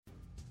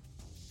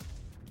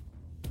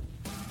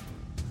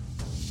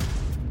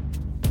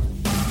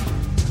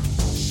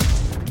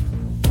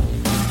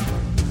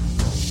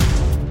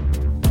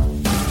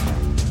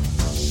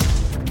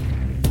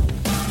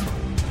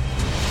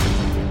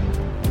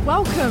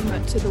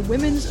Welcome to the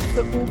Women's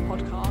Football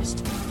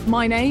Podcast.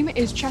 My name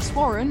is Chess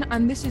Warren,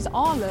 and this is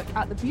our look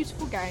at the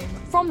beautiful game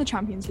from the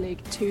Champions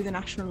League to the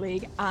National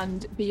League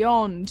and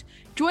beyond.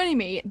 Joining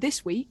me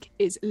this week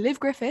is Liv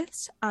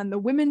Griffiths and the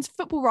women's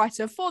football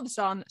writer for The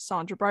Sun,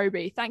 Sandra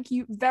Broby. Thank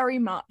you very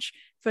much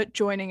for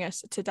joining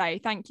us today.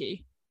 Thank you.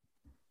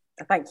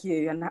 Thank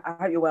you, and I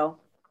hope you're well.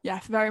 Yeah,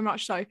 very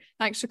much so.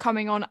 Thanks for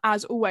coming on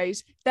as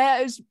always.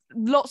 There's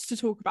lots to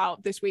talk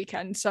about this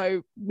weekend,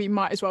 so we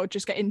might as well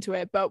just get into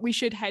it, but we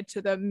should head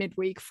to the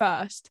midweek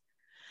first.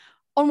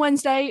 On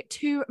Wednesday,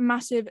 two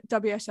massive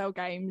WSL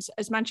games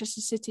as Manchester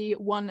City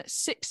won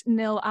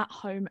 6-0 at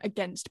home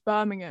against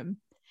Birmingham.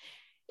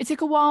 It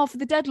took a while for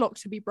the deadlock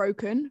to be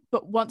broken,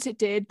 but once it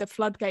did, the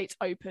floodgates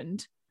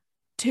opened.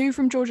 Two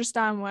from Georgia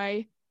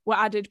Stanway were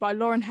added by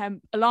Lauren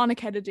Hemp, Alana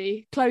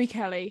Kennedy, Chloe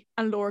Kelly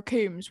and Laura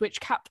Coombs, which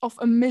capped off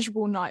a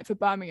miserable night for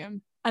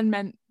Birmingham and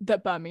meant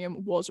that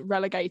Birmingham was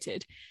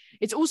relegated.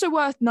 It's also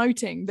worth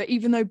noting that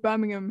even though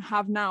Birmingham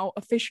have now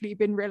officially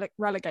been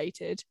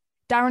relegated,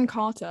 Darren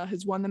Carter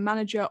has won the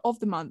Manager of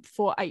the Month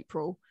for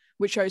April,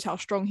 which shows how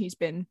strong he's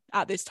been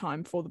at this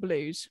time for the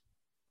Blues.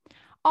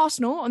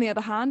 Arsenal, on the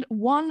other hand,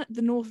 won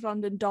the North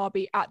London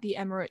derby at the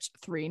Emirates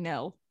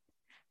 3-0.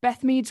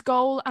 Beth Mead's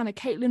goal and a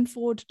Caitlin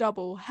Ford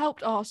double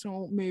helped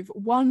Arsenal move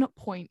 1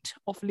 point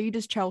off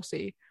leaders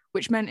Chelsea,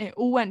 which meant it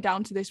all went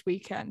down to this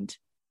weekend.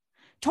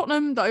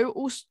 Tottenham,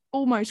 though,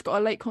 almost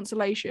got a late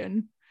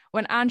consolation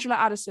when Angela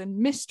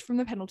Addison missed from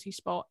the penalty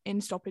spot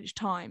in stoppage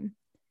time.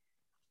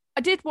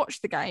 I did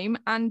watch the game,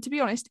 and to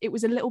be honest, it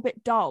was a little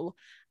bit dull.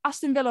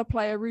 Aston Villa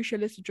player Rusha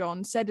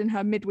Littlejohn said in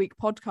her midweek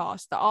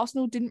podcast that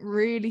Arsenal didn't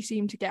really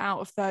seem to get out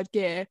of third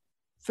gear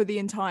for the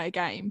entire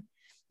game.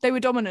 They were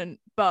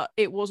dominant, but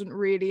it wasn't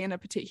really in a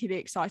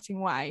particularly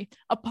exciting way,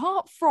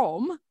 apart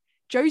from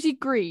Josie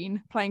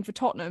Green playing for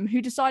Tottenham,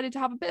 who decided to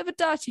have a bit of a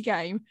dirty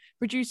game,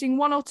 producing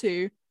one or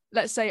two,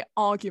 let's say,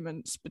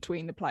 arguments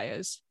between the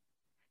players.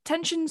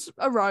 Tensions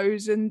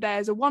arose, and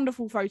there's a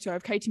wonderful photo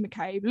of Katie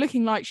McCabe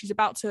looking like she's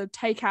about to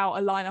take out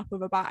a lineup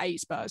of about 8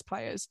 Spurs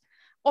players.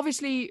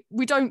 Obviously,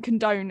 we don't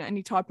condone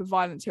any type of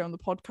violence here on the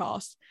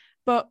podcast,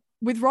 but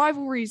with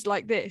rivalries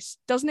like this,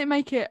 doesn't it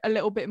make it a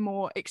little bit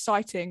more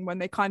exciting when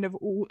they kind of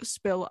all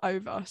spill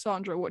over?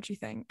 Sandra, what do you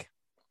think?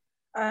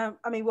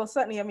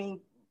 Certainly,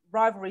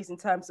 rivalries in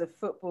terms of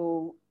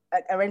football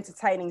are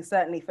entertaining,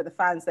 certainly for the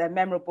fans. They're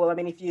memorable. I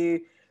mean, if you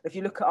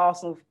look at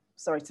Arsenal,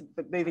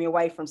 moving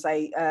away from,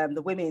 say,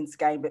 the women's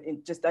game, but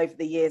just over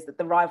the years, that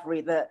the rivalry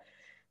that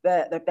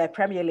their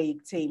Premier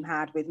League team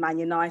had with Man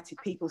United,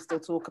 people still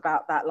talk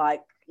about that,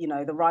 like, you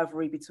know, the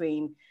rivalry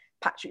between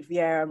Patrick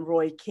Vieira and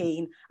Roy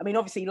Keane. I mean,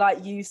 obviously,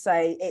 like you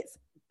say, it's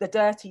the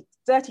dirty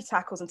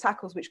tackles and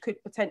tackles which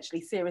could potentially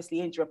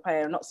seriously injure a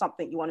player, and not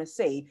something you want to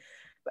see.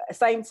 But at the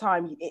same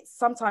time, it's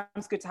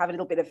sometimes good to have a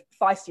little bit of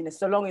feistiness,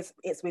 so long as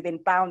it's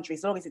within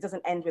boundaries, so long as it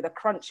doesn't end with a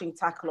crunching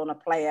tackle on a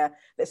player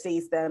that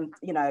sees them,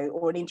 you know,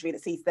 or an injury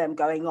that sees them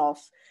going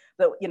off.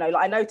 That, you know,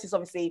 like I noticed,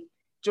 obviously,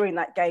 during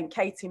that game,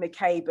 Katie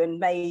McCabe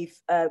and Maeve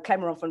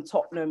Clemeron from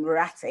Tottenham were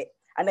at it.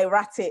 And they were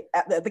at it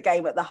at the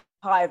game at the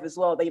Hive as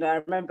well. You know,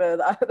 I remember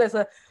there's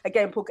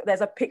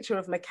a picture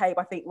of McCabe,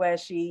 I think, where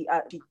she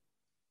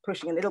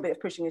pushing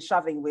and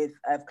shoving with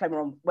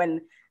Clemeron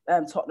when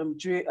Tottenham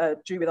drew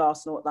with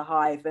Arsenal at the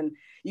Hive, and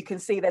you can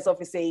see there's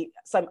obviously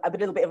a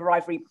little bit of a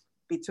rivalry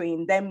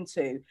between them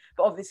two.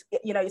 But obviously,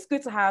 you know, it's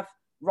good to have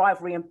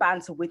rivalry and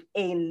banter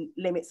within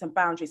limits and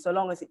boundaries, so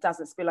long as it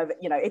doesn't spill over,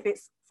 you know, if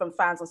it's from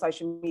fans on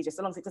social media,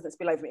 so long as it doesn't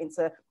spill over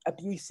into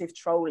abusive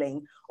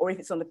trolling, or if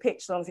it's on the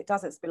pitch, so long as it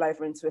doesn't spill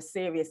over into a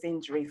serious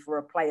injury for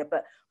a player.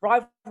 But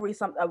rivalry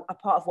is a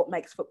part of what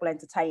makes football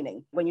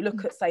entertaining. When you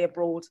look at, say,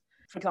 abroad,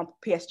 for example,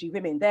 PSG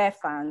women, their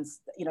fans,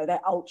 you know, their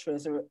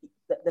ultras, or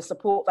the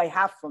support they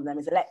have from them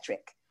is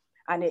electric.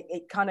 And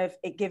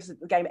it gives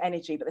the game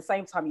energy, but at the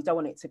same time, you don't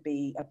want it to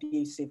be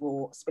abusive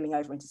or spilling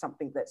over into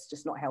something that's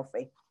just not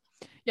healthy.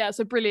 Yeah, it's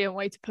a brilliant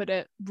way to put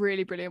it.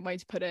 Really brilliant way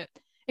to put it.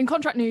 In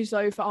contract news,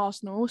 though, for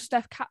Arsenal,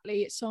 Steph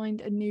Catley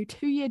signed a new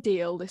 2-year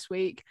deal this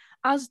week,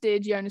 as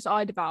did Jonas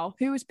Eidevall,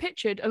 who was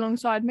pictured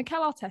alongside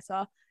Mikel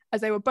Arteta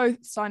as they were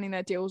both signing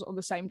their deals on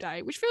the same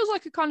day, which feels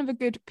like a kind of a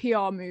good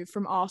PR move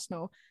from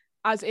Arsenal,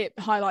 as it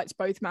highlights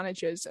both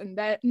managers. And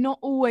they're not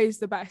always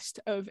the best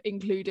of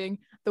including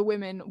the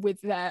women with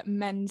their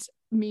men's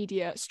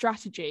media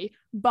strategy.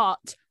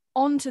 But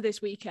on to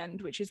this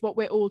weekend, which is what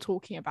we're all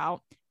talking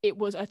about. It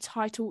was a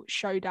title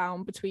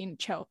showdown between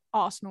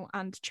Arsenal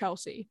and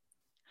Chelsea.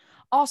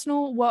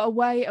 Arsenal were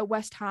away at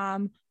West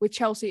Ham, with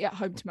Chelsea at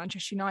home to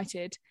Manchester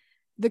United.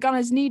 The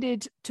Gunners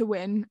needed to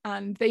win,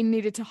 and they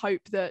needed to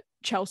hope that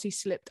Chelsea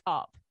slipped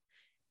up.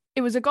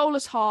 It was a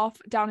goalless half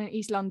down in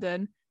East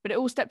London, but it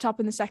all stepped up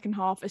in the second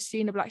half as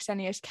Stina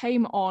Blackstenius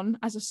came on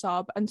as a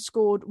sub and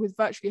scored with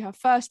virtually her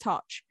first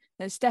touch.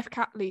 Then Steph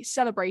Catley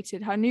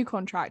celebrated her new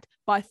contract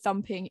by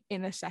thumping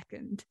in a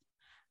second.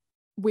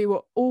 We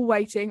were all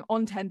waiting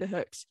on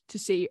tenterhooks to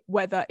see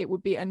whether it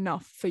would be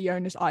enough for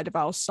Jonas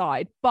Eidevall's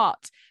side.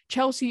 But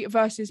Chelsea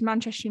versus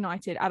Manchester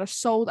United at a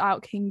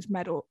sold-out King's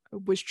Medal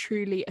was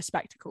truly a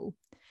spectacle.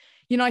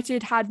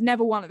 United had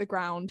never won at the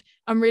ground,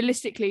 and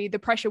realistically, the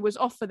pressure was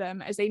off for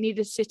them as they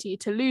needed City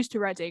to lose to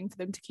Reading for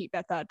them to keep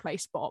their third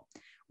place spot,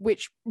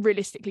 which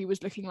realistically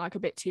was looking like a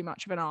bit too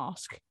much of an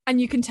ask. And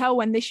you can tell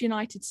when this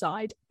United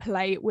side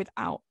play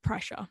without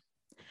pressure.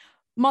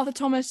 Martha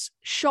Thomas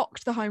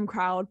shocked the home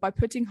crowd by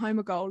putting home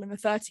a goal in the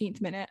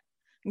 13th minute,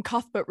 and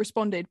Cuthbert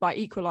responded by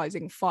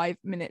equalising 5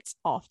 minutes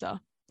after.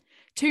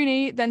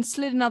 Tooney then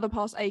slid another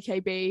past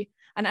AKB,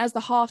 and as the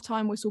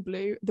half-time whistle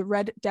blew, the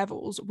Red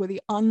Devils were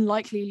the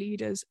unlikely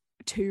leaders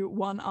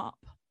 2-1 up.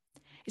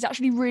 It's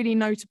actually really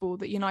notable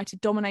that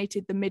United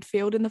dominated the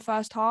midfield in the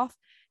first half.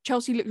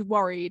 Chelsea looked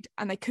worried,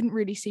 and they couldn't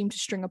really seem to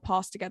string a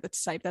pass together to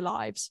save their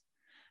lives.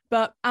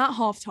 But at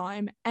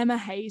half-time, Emma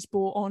Hayes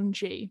brought on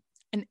G,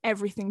 and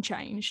everything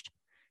changed.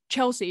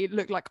 Chelsea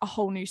looked like a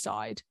whole new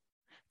side.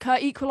 Kerr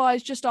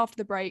equalised just after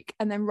the break,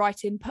 and then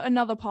Wrighton put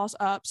another past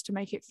Earps to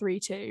make it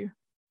 3-2.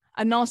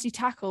 A nasty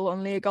tackle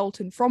on Leah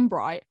Galton from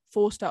Bright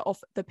forced her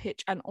off the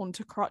pitch and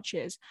onto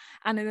crutches.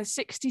 And in the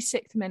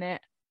 66th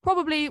minute,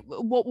 probably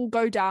what will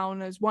go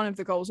down as one of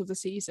the goals of the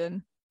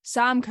season,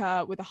 Sam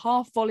Kerr, with a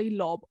half-volley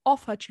lob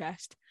off her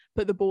chest,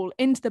 put the ball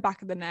into the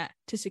back of the net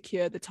to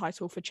secure the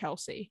title for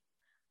Chelsea.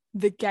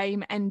 The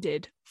game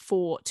ended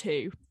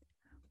 4-2.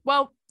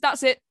 Well,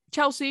 that's it.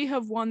 Chelsea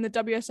have won the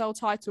WSL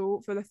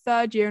title for the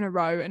third year in a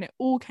row, and it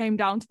all came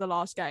down to the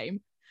last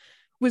game.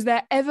 Was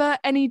there ever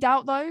any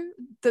doubt, though,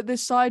 that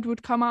this side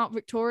would come out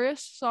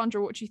victorious?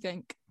 Sandra, what do you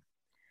think?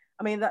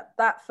 I mean,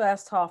 that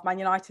first half, Man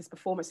United's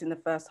performance in the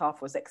first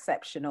half was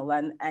exceptional.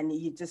 And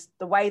you just,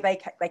 the way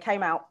they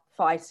came out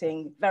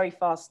fighting, very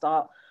fast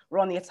start, were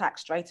on the attack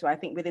straight away. I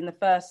think within the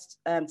first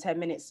 10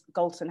 minutes,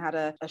 Galton had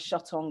a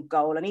shot on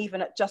goal. And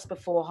even just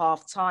before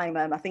half time,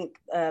 I think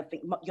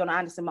Jonna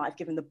Anderson might have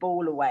given the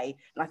ball away.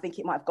 And I think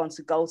it might have gone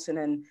to Galton.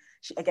 And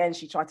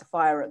she tried to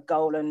fire at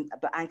goal,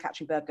 but Anne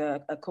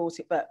Katzenberger caught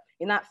it. But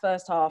in that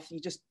first half,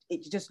 it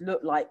just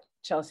looked like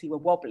Chelsea were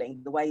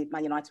wobbling the way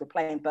Man United were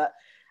playing. But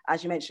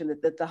as you mentioned,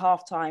 the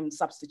halftime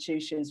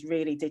substitutions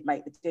really did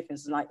make the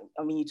difference.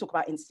 And you talk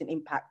about instant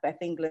impact. Beth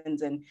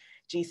England and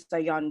Ji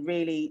So-yeon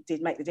really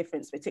did make the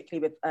difference,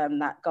 particularly with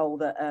that goal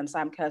that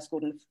Sam Kerr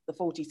scored in the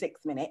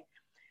 46th minute.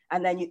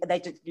 And then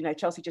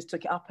Chelsea just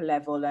took it up a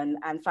level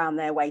and found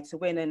their way to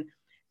win. And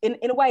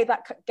in a way,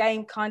 that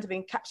game kind of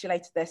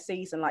encapsulated their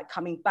season, like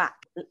coming back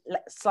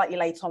slightly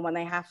late on when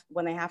they have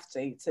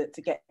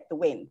to get the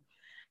win.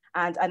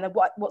 And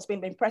what's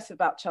been impressive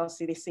about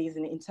Chelsea this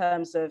season in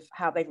terms of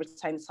how they've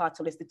retained the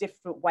title is the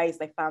different ways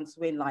they found to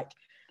win, like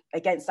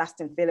against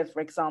Aston Villa, for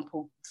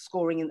example,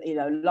 scoring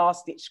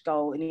last-ditch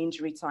goal in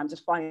injury time,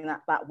 just finding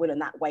that will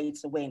and that way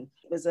to win.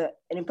 It was an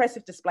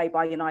impressive display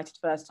by United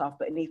first half,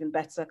 but an even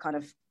better kind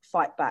of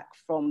fight back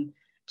from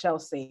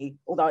Chelsea,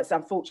 although it's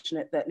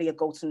unfortunate that Leah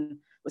Galton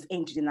was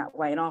injured in that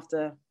way. And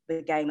after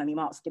the game,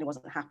 Mark Skinner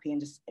wasn't happy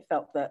and just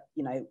felt that,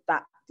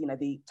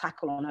 the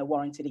tackle on her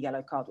warranted a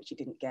yellow card, which he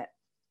didn't get.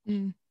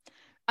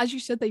 As you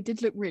said, they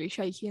did look really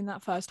shaky in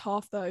that first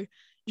half, though.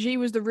 G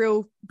was the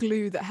real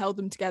glue that held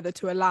them together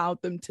to allow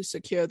them to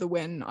secure the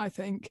win, I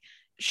think.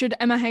 Should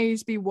Emma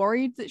Hayes be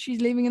worried that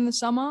she's leaving in the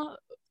summer?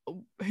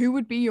 Who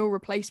would be your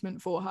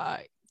replacement for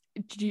her?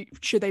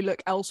 Should they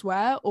look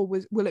elsewhere, or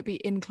will it be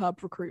in-club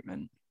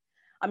recruitment?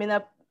 I mean,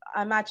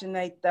 I imagine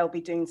they'll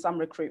be doing some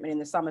recruitment in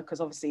the summer because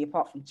obviously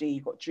apart from G,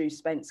 you've got Drew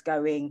Spence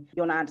going,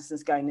 Jonna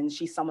Anderson's going, and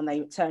she's someone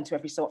they turn to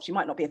every so often. She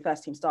might not be a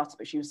first team starter,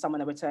 but she was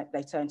someone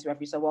they turn to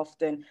every so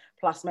often.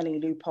 Plus Melanie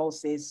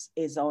Leupolz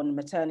is on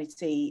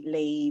maternity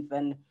leave,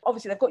 and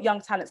obviously they've got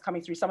young talents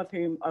coming through, some of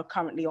whom are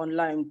currently on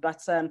loan.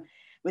 But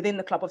within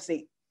the club,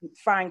 obviously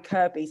Fran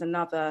Kirby's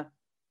another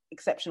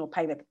exceptional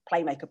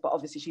playmaker, but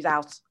obviously she's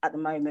out at the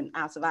moment,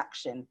 out of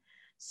action.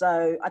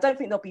 So I don't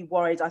think they'll be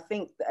worried. I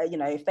think,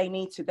 if they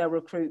need to, they'll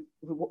recruit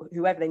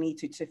whoever they need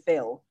to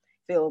fill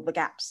the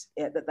gaps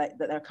that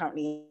they're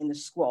currently in the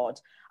squad.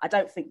 I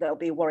don't think they'll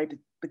be worried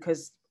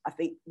because I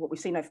think what we've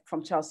seen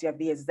from Chelsea over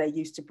the years is they're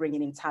used to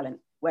bringing in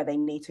talent where they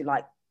need to,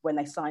 like when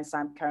they signed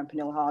Sam Kerr and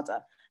Pernille Harder,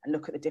 and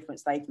look at the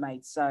difference they've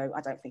made. So I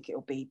don't think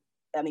it'll be,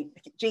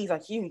 G's a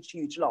huge,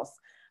 huge loss.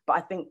 But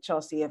I think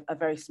Chelsea are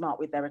very smart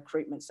with their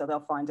recruitment, so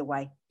they'll find a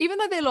way. Even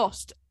though they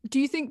lost, do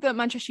you think that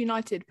Manchester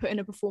United put in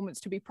a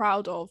performance to be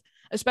proud of,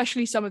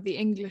 especially some of the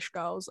English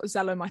girls?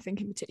 Zellum, I think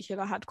in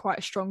particular, had quite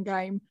a strong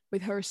game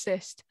with her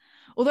assist.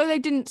 Although they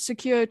didn't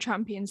secure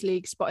Champions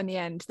League spot in the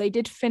end, they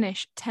did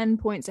finish 10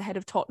 points ahead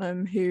of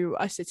Tottenham, who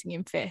are sitting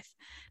in 5th.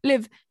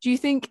 Liv, do you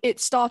think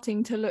it's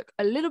starting to look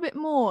a little bit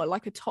more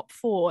like a top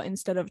 4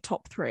 instead of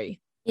top 3?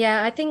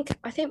 Yeah, I think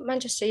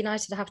Manchester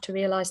United have to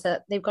realise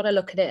that they've got to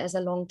look at it as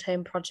a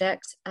long-term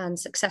project, and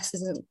success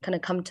isn't going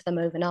to come to them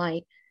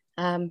overnight.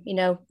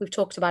 We've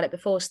talked about it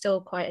before, still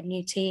quite a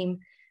new team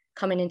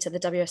coming into the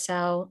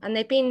WSL, and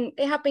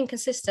they have been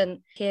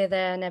consistent here,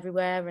 there and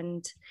everywhere.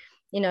 And,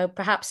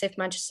 perhaps if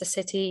Manchester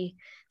City,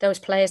 those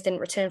players didn't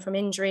return from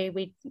injury,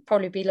 we'd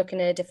probably be looking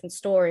at a different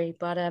story.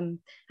 But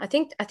I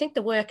think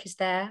the work is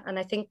there, and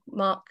I think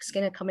Mark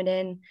Skinner coming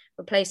in,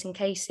 replacing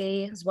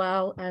Casey as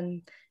well,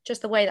 and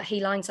just the way that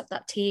he lines up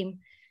that team,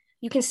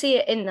 you can see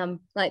it in them.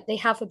 Like, they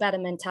have a better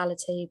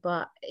mentality,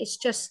 but it's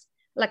just,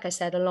 like I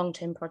said, a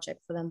long-term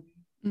project for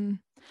them.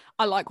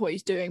 I like what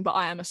he's doing, but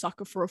I am a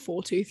sucker for a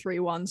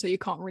 4-2-3-1, so you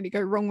can't really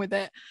go wrong with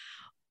it.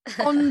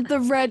 On the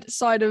red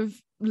side of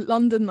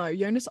London, though,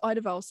 Jonas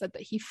Eidevall said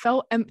that he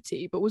felt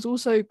empty, but was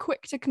also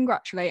quick to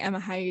congratulate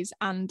Emma Hayes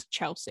and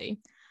Chelsea.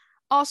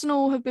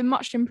 Arsenal have been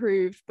much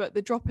improved, but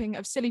the dropping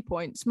of silly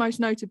points, most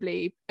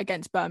notably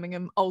against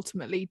Birmingham,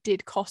 ultimately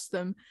did cost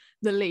them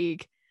the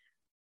league.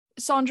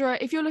 Sandra,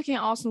 if you're looking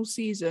at Arsenal's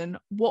season,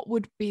 what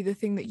would be the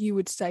thing that you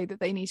would say that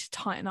they need to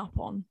tighten up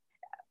on?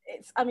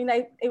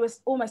 It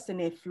was almost a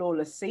near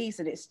flawless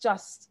season. It's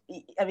just,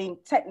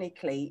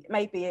 technically,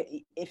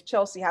 maybe if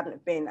Chelsea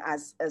hadn't been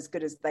as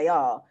good as they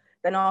are,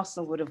 then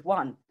Arsenal would have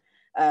won.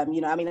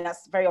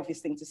 That's a very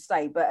obvious thing to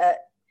say, but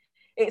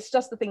it's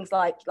just the things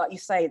like you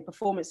say,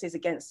 performances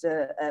against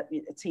a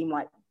team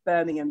like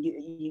Birmingham.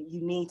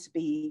 You need to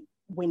be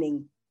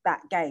winning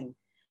that game.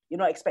 You're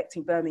not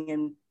expecting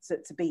Birmingham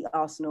to beat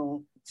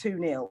Arsenal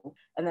 2-0.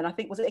 And then I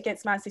think, was it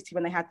against Man City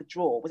when they had the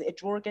draw? Was it a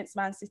draw against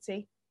Man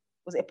City?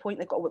 Was it a point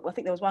they got? I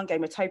think there was one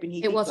game where Tobin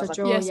Heath. It was a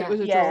draw. Yes, it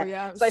was a draw.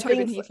 Yeah, it was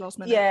Tobin Heath last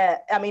minute. Yeah,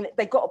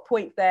 they got a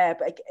point there,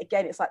 but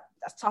again, it's like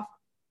as tough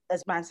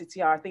as Man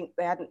City are. I think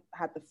they hadn't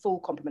had the full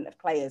complement of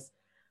players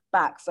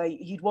back, so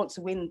you'd want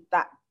to win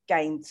that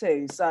game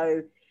too.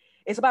 So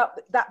it's about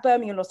that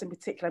Birmingham loss in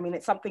particular.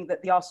 It's something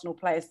that the Arsenal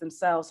players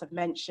themselves have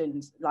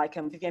mentioned. Like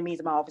Vivienne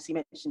Miedema obviously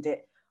mentioned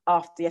it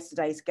after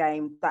yesterday's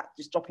game, that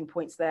just dropping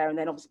points there, and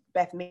then obviously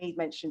Beth Mead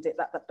mentioned it,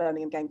 that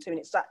Birmingham game too. And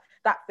it's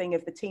that thing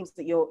of the teams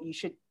that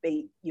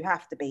you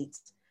have to beat,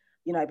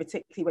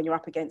 particularly when you're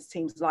up against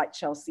teams like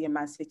Chelsea and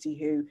Man City,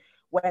 who,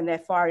 when they're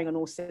firing on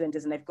all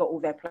cylinders and they've got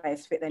all their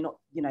players fit, they're not,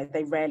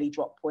 they rarely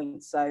drop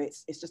points. So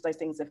it's just those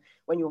things of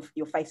when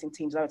you're facing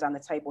teams lower down the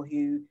table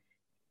who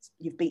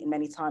you've beaten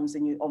many times,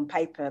 and you, on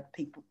paper,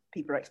 people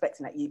are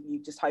expecting that.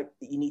 You just hope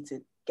that you need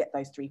to get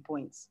those 3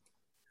 points.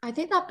 I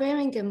think that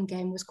Birmingham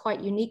game was quite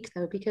unique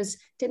though, because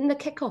didn't the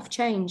kickoff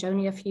change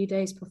only a few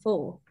days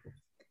before?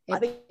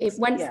 It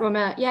went from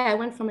a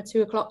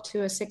 2:00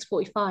 to a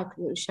 6:45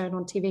 because it was shown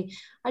on TV.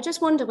 I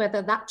just wonder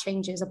whether that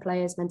changes a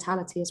player's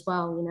mentality as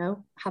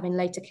well, having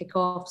later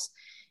kickoffs,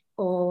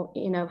 or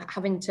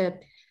having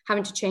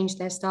to change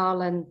their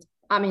style. And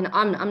I'm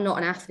not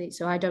an athlete,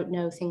 so I don't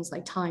know things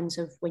like times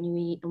of when you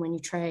eat and when you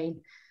train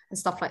and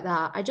stuff like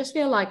that. I just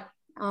feel like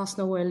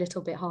Arsenal were a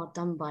little bit hard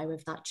done by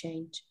with that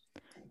change.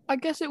 I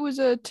guess it was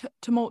a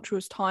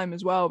tumultuous time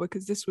as well,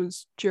 because this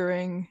was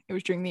during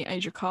the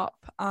Asia Cup,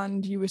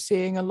 and you were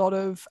seeing a lot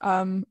of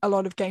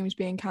games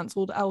being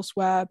cancelled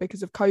elsewhere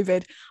because of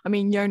COVID.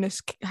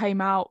 Jonas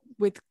came out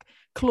with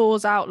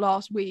claws out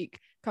last week,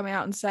 coming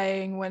out and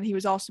saying, when he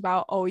was asked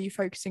about, are you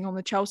focusing on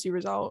the Chelsea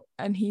result?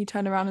 And he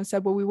turned around and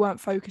said, well, we weren't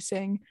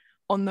focusing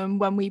on them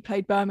when we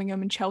played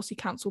Birmingham and Chelsea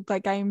cancelled their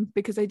game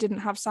because they didn't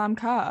have Sam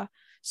Kerr.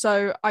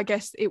 So I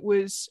guess it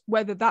was,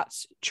 whether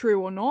that's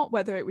true or not,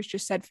 whether it was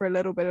just said for a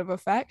little bit of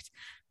effect,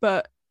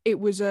 but it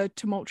was a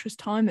tumultuous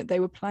time that they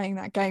were playing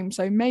that game.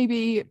 So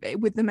maybe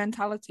with the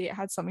mentality, it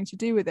had something to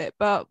do with it.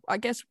 But I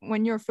guess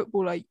when you're a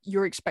footballer,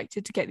 you're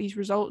expected to get these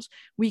results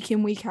week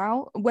in, week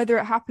out. Whether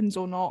it happens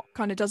or not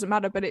kind of doesn't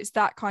matter, but it's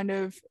that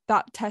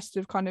test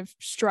of kind of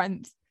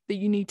strength that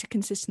you need to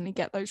consistently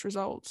get those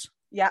results.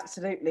 Yeah,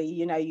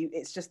 absolutely.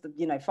 It's just,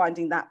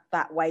 finding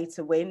that way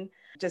to win,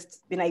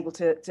 just being able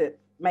to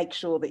make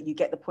sure that you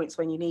get the points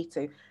when you need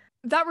to.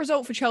 That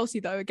result for Chelsea,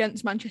 though,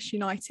 against Manchester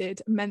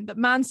United meant that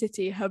Man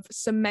City have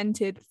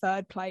cemented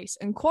third place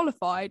and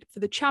qualified for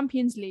the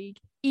Champions League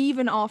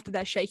even after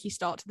their shaky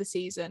start to the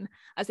season,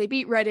 as they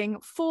beat Reading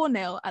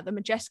 4-0 at the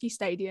Majeski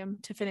Stadium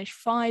to finish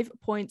 5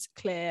 points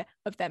clear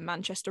of their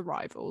Manchester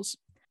rivals.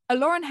 A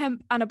Lauren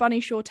Hemp and a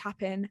Bunny Shaw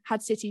tap-in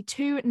had City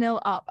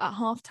 2-0 up at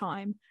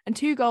half-time, and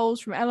 2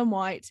 goals from Ellen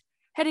White,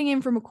 heading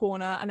in from a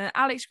corner, and an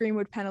Alex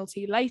Greenwood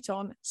penalty late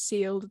on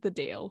sealed the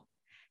deal.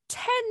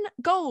 10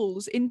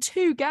 goals in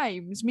 2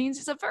 games means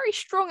it's a very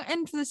strong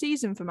end to the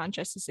season for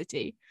Manchester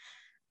City.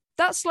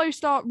 That slow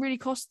start really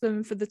cost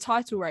them for the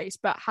title race,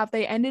 but have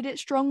they ended it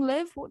strong,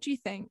 Liv? What do you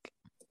think?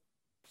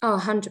 Oh,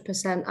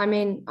 100%.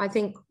 I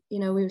think, we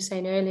were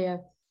saying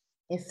earlier,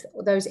 if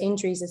those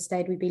injuries had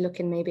stayed, we'd be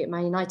looking maybe at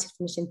Man United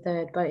finishing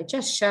third, but it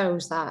just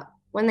shows that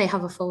when they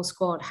have a full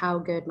squad, how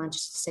good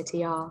Manchester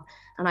City are.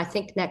 And I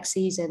think next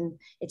season,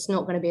 it's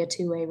not going to be a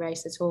two-way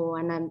race at all.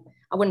 And then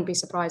I wouldn't be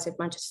surprised if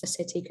Manchester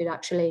City could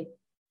actually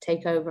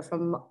take over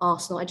from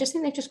Arsenal. I just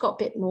think they've just got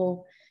a bit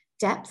more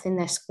depth in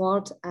their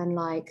squad. And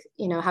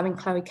having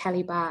Chloe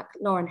Kelly back,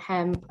 Lauren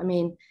Hemp,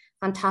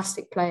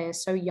 fantastic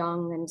players, so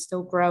young and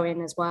still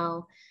growing as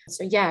well.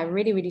 So yeah,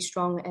 really, really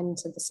strong end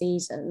to the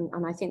season.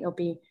 And I think they'll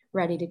be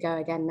ready to go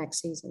again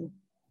next season.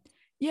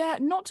 Yeah,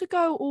 not to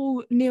go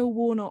all Neil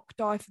Warnock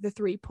die for the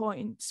 3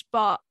 points,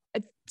 but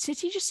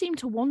City just seem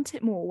to want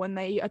it more when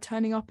they are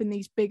turning up in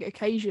these big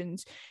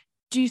occasions.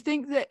 Do you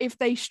think that if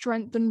they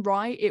strengthen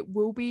right, it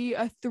will be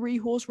a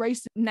 3-horse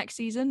race next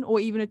season, or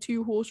even a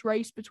 2-horse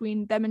race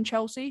between them and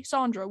Chelsea?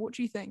 Sandra, what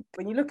do you think?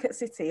 When you look at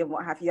City and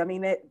what have you,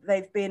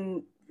 they've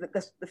been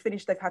the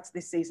finish they've had to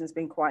this season has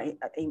been quite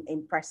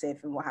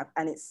impressive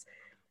and it's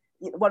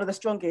one of the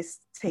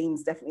strongest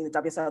teams definitely in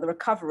the WSL. The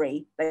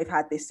recovery they've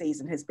had this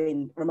season has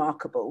been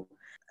remarkable.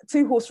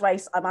 2-horse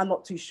race, I'm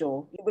not too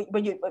sure.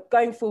 When you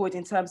going forward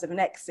in terms of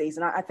next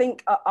season, I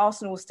think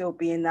Arsenal will still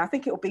be in there. I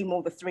think it will be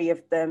more the three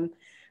of them.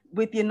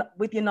 With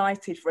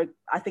United,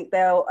 I think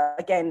they'll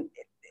again.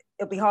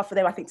 It'll be hard for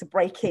them, I think, to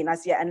break in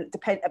as yet,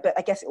 but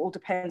I guess it all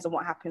depends on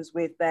what happens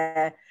with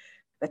their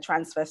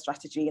transfer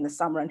strategy in the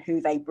summer and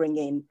who they bring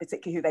in,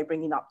 particularly who they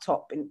bring in up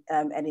top and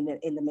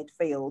in the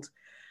midfield.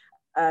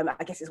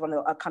 I guess it's one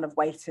of a kind of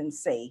wait and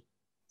see,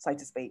 so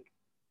to speak.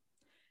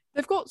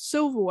 They've got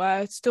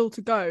silverware still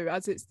to go,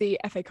 as it's the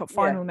FA Cup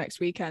final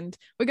next weekend.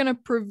 We're going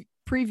to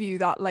preview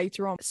that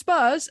later on.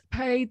 Spurs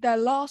played their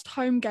last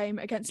home game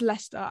against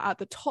Leicester at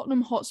the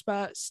Tottenham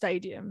Hotspur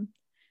Stadium.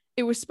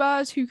 It was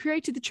Spurs who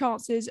created the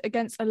chances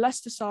against a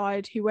Leicester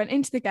side who went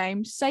into the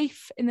game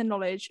safe in the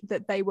knowledge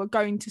that they were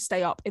going to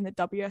stay up in the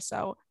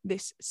WSL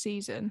this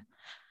season.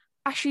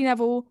 Ashley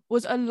Neville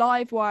was a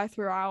live wire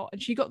throughout,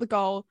 and she got the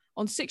goal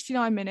on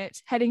 69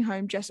 minutes, heading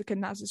home Jessica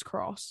Naz's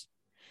cross.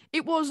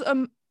 It was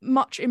a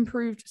much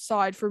improved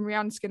side from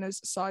Rhiannon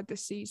Skinner's side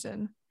this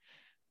season.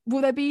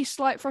 Will there be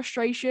slight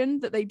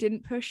frustration that they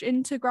didn't push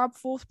in to grab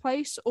fourth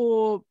place?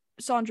 Or,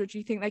 Sandra, do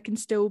you think they can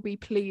still be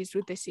pleased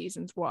with this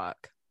season's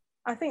work?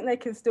 I think they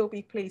can still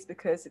be pleased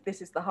because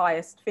this is the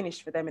highest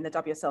finish for them in the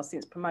WSL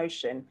since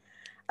promotion.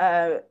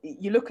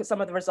 You look at some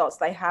of the results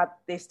they had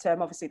this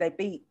term. Obviously, they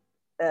beat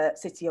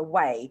City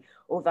away,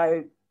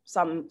 although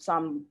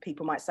some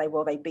people might say,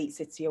 well, they beat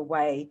City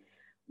away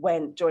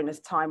during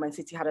this time when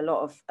City had a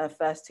lot of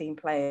first team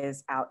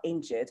players out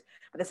injured.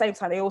 But at the same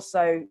time, they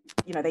also,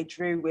 they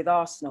drew with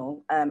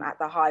Arsenal at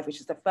the Hive, which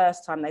is the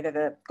first time they've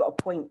ever got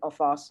a point off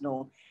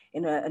Arsenal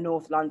in a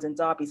North London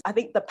derby. I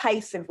think the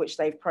pace in which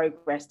they've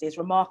progressed is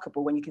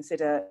remarkable when you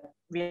consider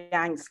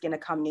Rhiannon Skinner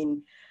coming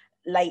in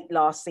late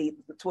last season,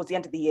 towards the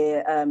end of the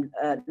year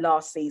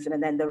last season,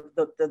 and then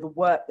the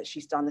work that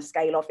she's done, the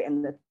scale of it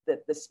and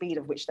the speed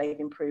of which they've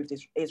improved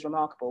is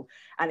remarkable.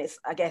 And it's,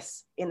 I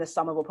guess, in the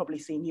summer we'll probably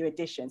see new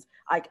additions.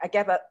 I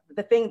gather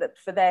the thing that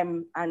for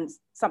them, and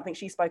something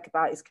she spoke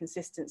about, is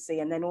consistency,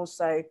 and then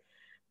also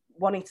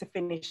wanting to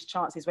finish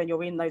chances when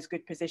you're in those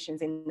good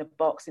positions in the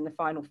box in the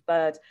final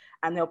third,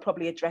 and they'll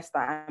probably address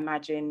that, I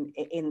imagine,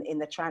 in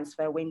the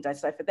transfer window.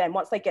 So for them,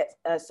 once they get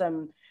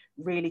some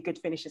really good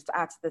finishes to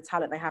add to the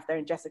talent they have there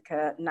in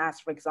Jessica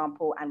Naz, for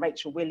example, and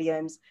Rachel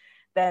Williams,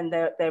 then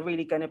they're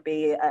really going to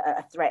be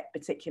a threat,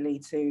 particularly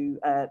to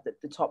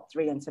the top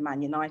three and to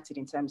Man United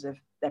in terms of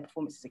their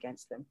performances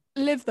against them.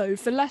 Liv, though,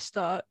 for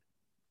Leicester,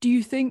 do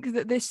you think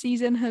that this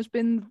season has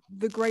been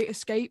the great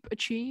escape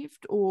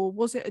achieved, or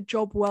was it a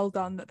job well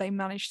done that they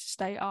managed to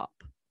stay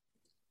up?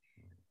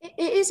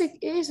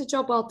 It is a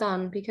job well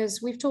done, because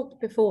we've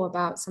talked before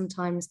about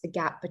sometimes the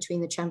gap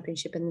between the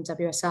Championship and the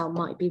WSL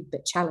might be a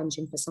bit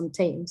challenging for some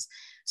teams.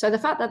 So the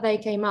fact that they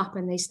came up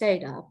and they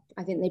stayed up,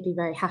 I think they'd be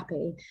very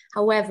happy.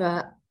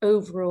 However,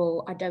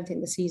 overall, I don't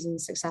think the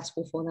season's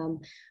successful for them.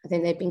 I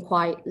think they've been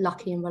quite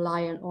lucky and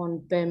reliant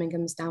on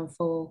Birmingham's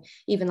downfall,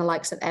 even the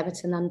likes of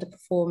Everton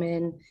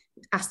underperforming.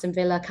 Aston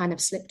Villa kind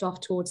of slipped off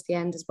towards the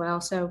end as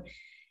well. So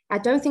I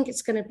don't think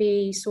it's going to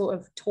be sort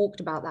of talked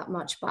about that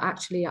much, but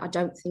actually I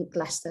don't think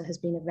Leicester has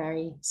been a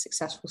very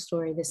successful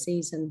story this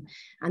season.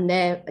 And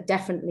they're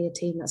definitely a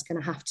team that's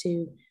going to have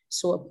to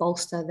sort of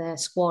bolster their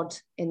squad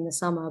in the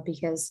summer,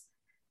 because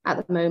at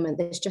the moment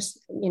there's just,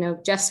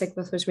 Jess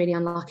Sigworth was really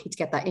unlucky to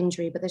get that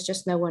injury, but there's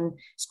just no one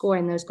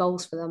scoring those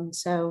goals for them.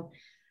 So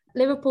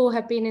Liverpool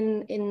have been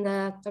in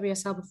the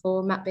WSL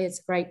before. Matt Beard's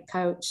a great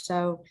coach.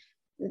 So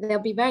they'll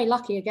be very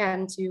lucky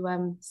again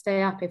to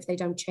stay up if they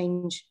don't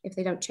change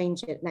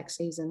it next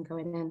season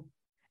going in.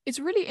 It's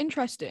really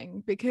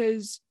interesting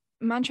because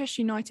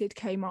Manchester United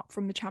came up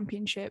from the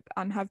Championship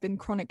and have been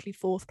chronically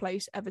fourth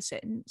place ever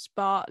since,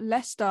 but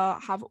Leicester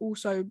have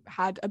also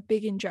had a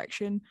big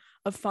injection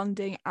of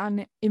funding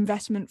and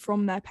investment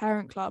from their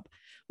parent club.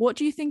 What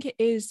do you think it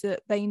is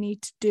that they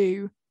need to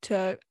do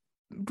to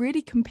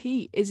really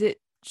compete? Is it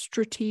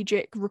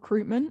strategic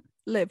recruitment?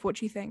 Liv, what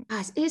do you think?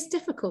 It's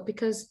difficult,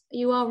 because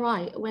you are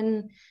right.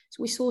 When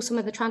we saw some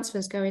of the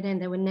transfers going in,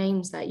 there were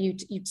names that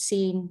you'd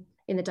seen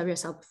in the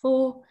WSL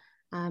before.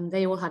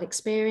 They all had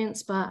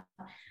experience, but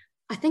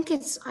I think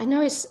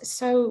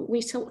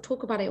we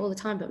talk about it all the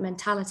time, but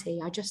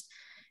mentality, I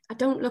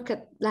don't look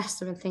at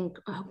Leicester and think,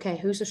 okay,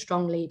 who's a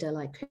strong leader?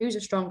 Like, who's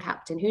a strong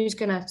captain? Who's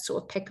going to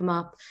sort of pick them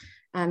up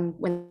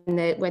when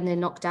they're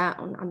knocked out?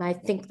 And I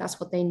think that's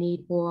what they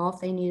need more of.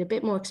 They need a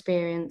bit more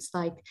experience,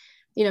 like,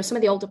 some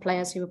of the older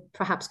players who are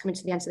perhaps coming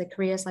to the end of their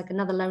careers, like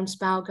another loan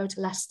spell, go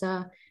to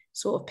Leicester,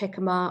 sort of pick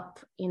them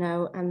up,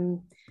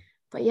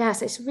 but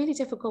yes, it's a really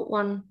difficult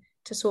one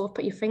to sort of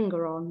put your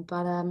finger on.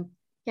 But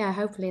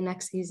hopefully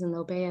next season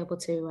they'll be able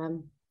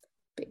to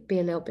be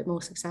a little bit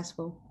more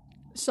successful.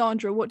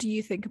 Sandra, what do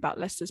you think about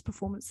Leicester's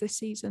performance this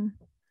season?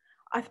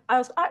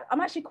 I'm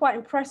actually quite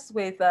impressed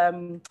with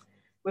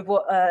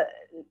what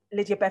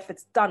Lydia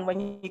Bedford's done when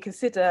you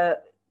consider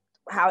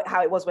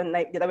how it was when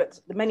they, were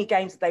the many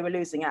games that they were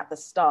losing at the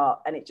start,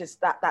 and it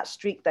just that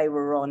streak they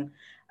were on,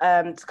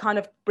 to kind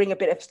of bring a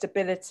bit of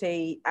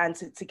stability and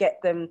to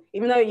get them,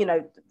 even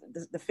though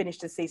the finish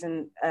of the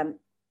season,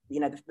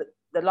 the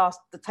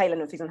tail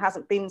end of the season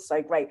hasn't been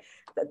so great.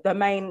 The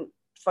main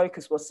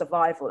focus was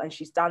survival, and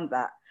she's done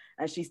that.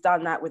 And she's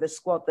done that with a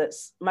squad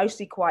that's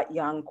mostly quite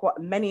young.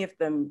 Many of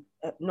them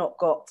have not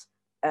got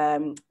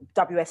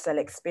WSL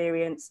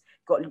experience,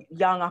 got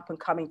young up and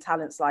coming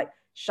talents like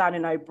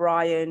Shannon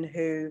O'Brien,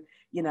 who,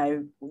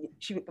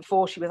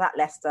 before she was at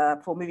Leicester,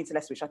 before moving to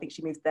Leicester, which I think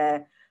she moved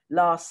there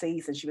last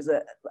season, she was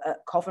at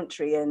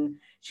Coventry, and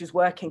she was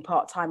working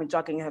part-time and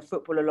juggling her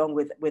football along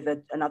with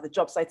another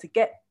job. So to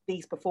get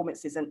these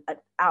performances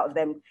out of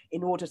them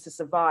in order to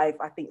survive,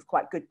 I think is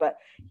quite good. But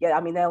yeah,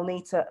 I mean, they'll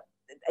need to,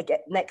 again,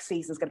 next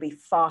season's going to be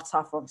far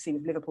tougher, obviously,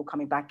 with Liverpool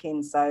coming back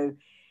in. So,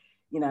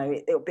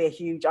 it'll be a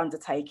huge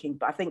undertaking.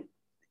 But I think,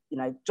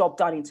 job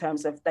done in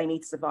terms of they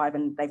need to survive,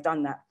 and they've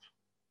done that.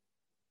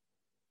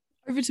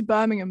 Over to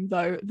Birmingham,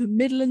 though, the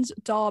Midlands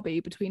derby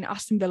between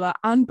Aston Villa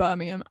and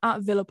Birmingham at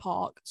Villa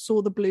Park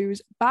saw the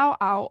Blues bow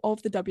out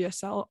of the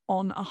WSL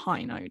on a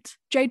high note.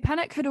 Jade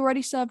Pennock had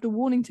already served a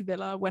warning to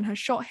Villa when her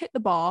shot hit the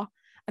bar,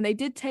 and they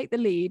did take the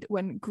lead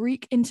when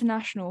Greek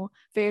international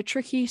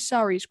Beatrice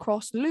Surrey's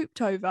cross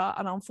looped over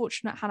an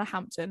unfortunate Hannah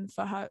Hampton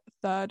for her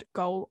third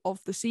goal of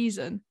the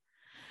season.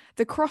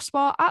 The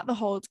crossbar at the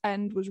Hold's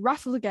end was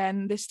rattled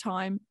again, this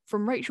time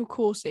from Rachel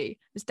Coursey,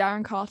 as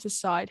Darren Carter's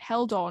side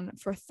held on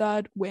for a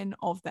third win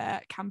of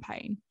their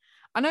campaign.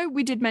 I know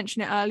we did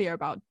mention it earlier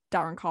about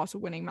Darren Carter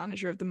winning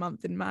Manager of the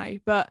Month in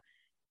May, but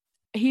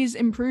he's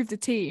improved the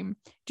team.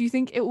 Do you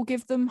think it will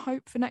give them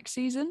hope for next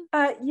season?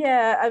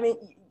 Yeah, I mean,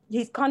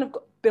 he's kind of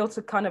built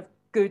a kind of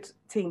good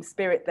team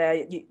spirit there.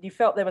 You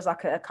felt there was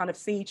like a kind of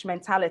siege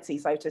mentality,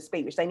 so to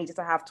speak, which they needed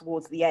to have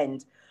towards the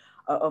end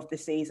of the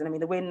season. I mean,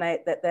 the win,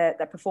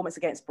 their performance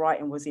against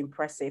Brighton was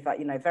impressive.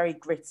 Very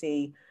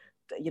gritty.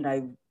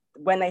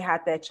 When they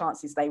had their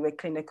chances, they were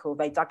clinical.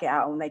 They dug it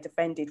out and they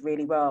defended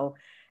really well.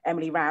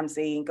 Emily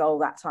Ramsey in goal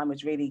that time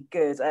was really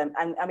good. And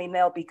I mean,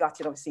 they'll be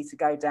gutted, obviously, to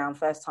go down,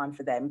 first time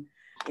for them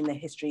in the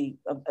history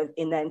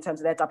in terms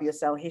of their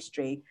WSL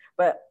history.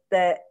 But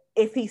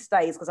if he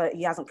stays, because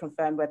he hasn't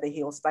confirmed whether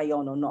he'll stay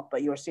on or not,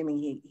 but you're assuming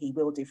he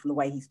will do from the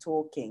way he's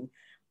talking.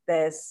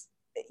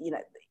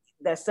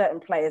 There's certain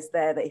players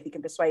there that if he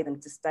can persuade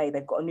them to stay,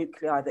 they've got a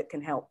nuclei that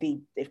can help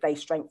if they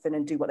strengthen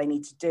and do what they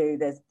need to do.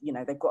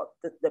 They've got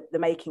the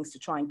makings to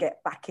try and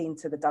get back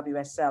into the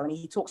WSL. And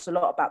he talks a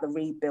lot about the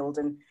rebuild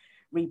and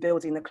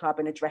rebuilding the club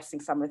and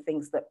addressing some of the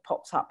things that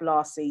popped up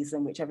last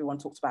season, which everyone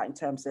talked about in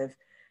terms of,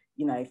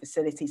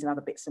 facilities and other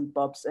bits and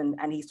bobs. And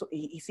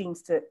he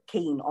seems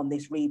keen on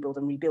this rebuild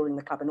and rebuilding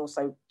the club and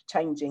also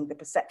changing the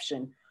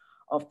perception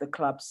of the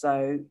club.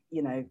 So,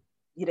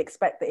 you'd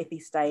expect that if he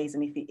stays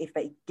and if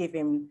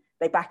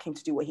they back him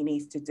to do what he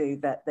needs to do,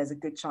 that there's a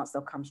good chance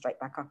they'll come straight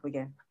back up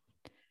again.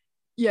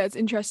 Yeah, it's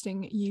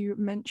interesting you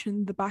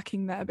mentioned the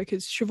backing there,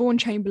 because Siobhan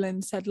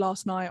Chamberlain said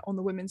last night on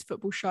the Women's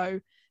Football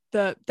Show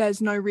that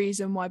there's no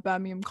reason why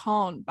Birmingham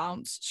can't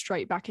bounce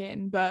straight back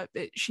in, but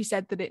she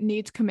said that it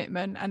needs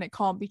commitment and it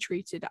can't be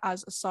treated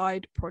as a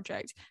side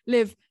project.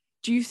 Liv,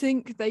 do you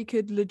think they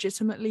could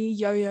legitimately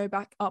yo-yo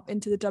back up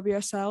into the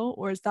WSL,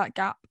 or is that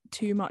gap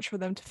too much for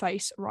them to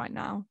face right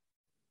now?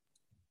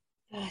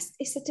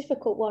 It's a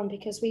difficult one,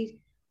 because we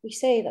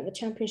say that the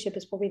Championship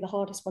is probably the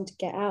hardest one to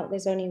get out.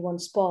 There's only one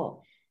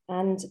spot.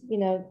 And,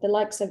 the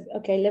likes of,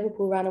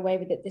 Liverpool ran away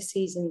with it this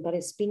season, but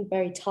it's been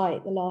very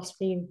tight the last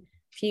few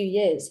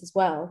years as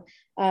well.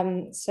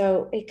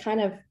 So it kind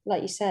of,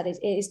 like you said, it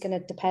is going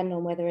to depend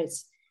on whether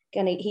if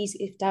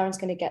Darren's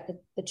going to get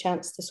the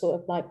chance to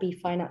sort of be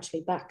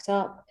financially backed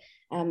up,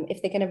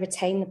 if they're going to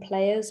retain the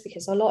players,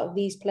 because a lot of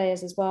these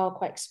players as well are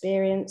quite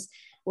experienced.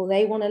 Will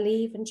they want to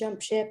leave and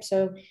jump ship?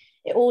 So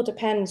it all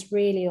depends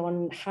really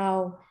on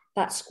how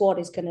that squad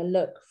is going to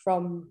look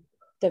from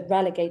the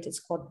relegated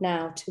squad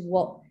now to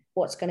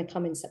what's going to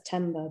come in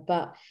September.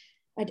 But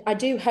I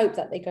do hope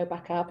that they go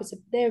back up.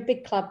 They're a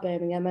big club,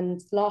 Birmingham, and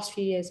the last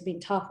few years have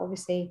been tough.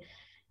 Obviously,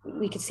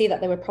 we could see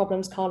that there were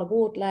problems. Carla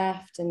Ward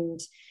left, and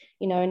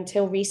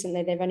until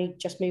recently they've only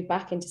just moved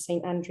back into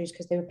St Andrews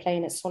because they were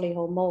playing at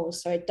Solihull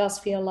Moors. So it does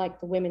feel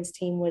like the women's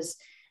team was,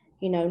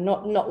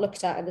 not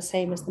looked at the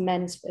same as the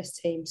men's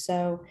first team.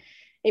 So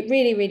it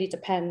really, really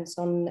depends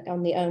on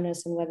the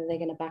owners and whether they're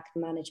going to back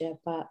the manager,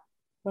 but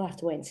we'll have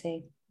to wait and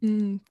see.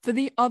 For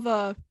the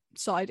other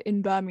side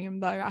in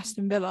Birmingham, though,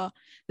 Aston Villa,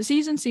 the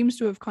season seems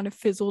to have kind of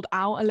fizzled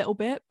out a little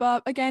bit,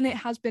 but again, it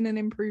has been an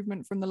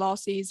improvement from the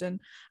last season.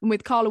 And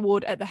with Carla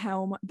Ward at the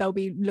helm, they'll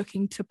be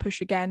looking to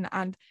push again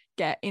and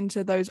get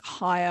into those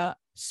higher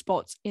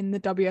spots in the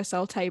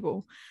WSL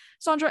table.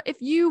 Sandra,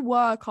 if you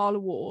were Carla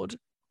Ward,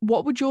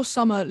 what would your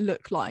summer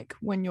look like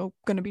when you're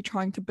going to be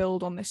trying to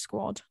build on this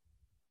squad?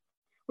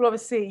 Well,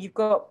 obviously, you've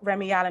got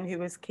Remy Allen, who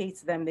was key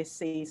to them this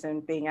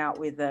season, being out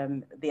with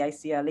the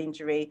ACL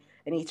injury.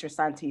 Anita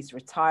Asante's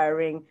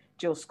retiring.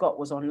 Jill Scott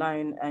was on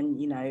loan, and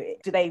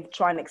do they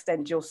try and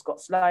extend Jill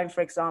Scott's loan,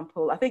 for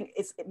example? I think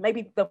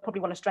maybe they'll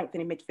probably want to strengthen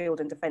in midfield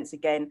and defence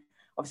again.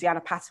 Obviously, Anna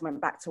Patten went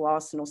back to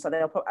Arsenal, so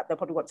they'll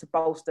probably want to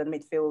bolster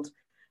midfield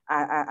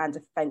and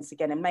defence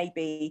again, and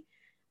maybe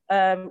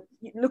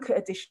look at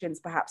additions,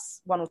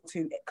 perhaps 1 or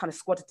 2 kind of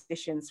squad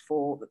additions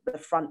for the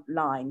front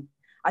line.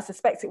 I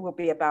suspect it will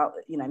be about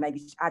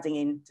maybe adding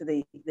in to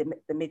the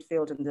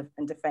midfield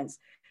and defence.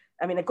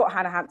 I mean, they've got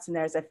Hannah Hampton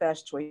there as their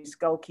first choice,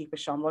 goalkeeper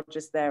Sean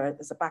Rogers there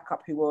as a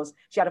backup,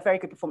 she had a very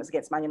good performance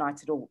against Man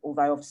United,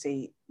 although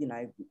obviously,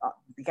 the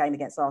game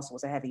against Arsenal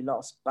was a heavy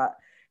loss, but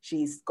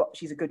she's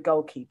a good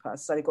goalkeeper.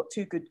 So they've got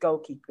 2 good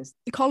goalkeepers.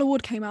 Carla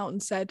Ward came out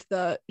and said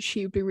that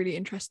she would be really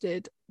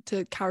interested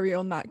to carry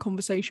on that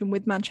conversation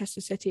with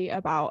Manchester City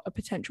about a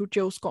potential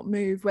Jill Scott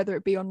move, whether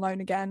it be on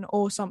loan again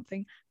or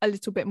something a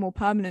little bit more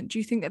permanent. Do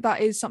you think that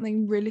is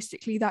something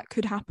realistically that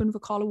could happen for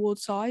Carla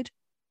Ward's side?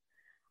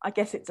 I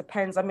guess it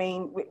depends. I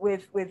mean,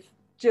 with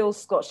Jill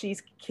Scott,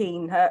 she's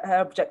keen. Her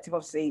objective,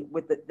 obviously,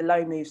 with the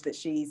low moves that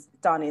she's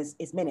done is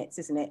minutes,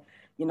 isn't it?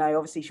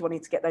 Obviously, she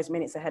wanted to get those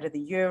minutes ahead of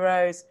the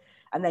Euros.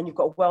 And then you've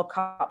got a World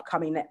Cup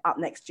coming up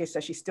next year. So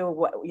she's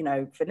still,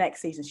 for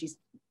next season,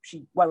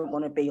 she won't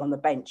want to be on the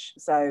bench.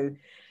 So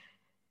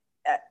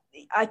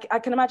I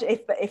can imagine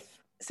if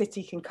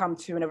City can come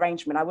to an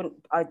arrangement,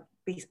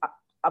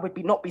 I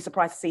would not be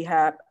surprised to see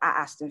her at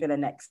Aston Villa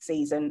next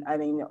season. I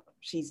mean,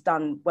 she's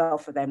done well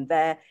for them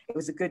there. It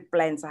was a good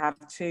blend to have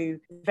 2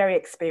 very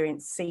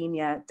experienced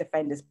senior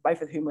defenders,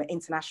 both of whom were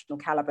international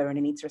caliber, and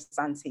Anita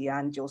Asante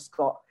and Jill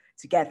Scott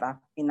together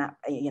in that,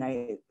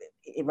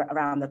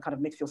 around the kind of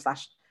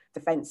midfield /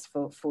 defence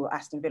for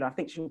Aston Villa. I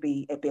think it'd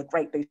be a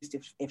great boost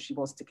if she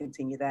was to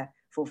continue there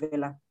for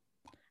Villa.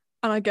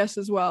 And I guess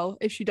as well,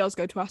 if she does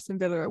go to Aston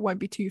Villa, it won't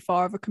be too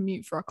far of a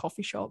commute for a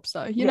coffee shop.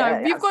 So, you've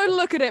got to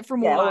look at it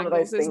from all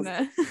angles, isn't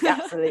it?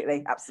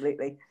 Absolutely,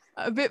 absolutely.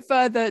 A bit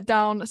further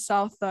down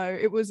south, though,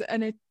 it was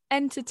an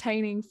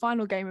entertaining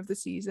final game of the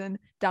season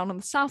down on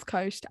the south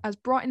coast as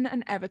Brighton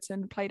and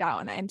Everton played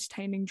out an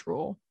entertaining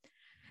draw.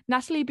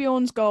 Natalie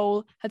Bjorn's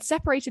goal had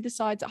separated the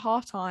sides at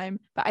half-time,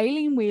 but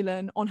Aileen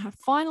Whelan, on her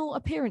final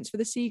appearance for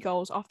the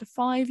Seagulls after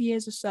 5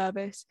 years of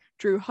service,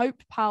 drew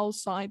Hope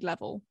Powell's side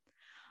level.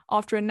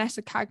 After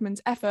Nessa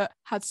Cagman's effort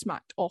had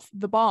smacked off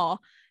the bar,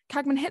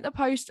 Cagman hit the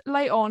post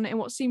late on in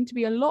what seemed to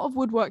be a lot of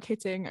woodwork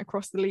hitting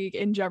across the league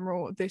in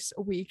general this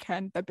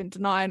weekend. They've been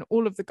denying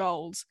all of the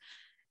goals.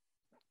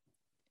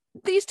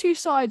 These 2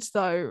 sides,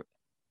 though,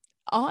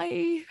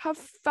 I have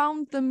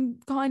found them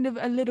kind of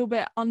a little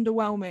bit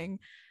underwhelming.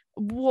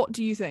 What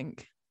do you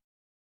think?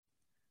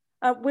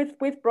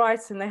 With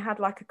Brighton, they had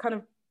like a kind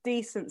of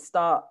decent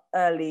start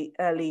early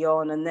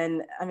on, and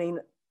then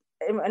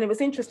and it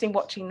was interesting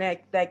watching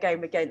their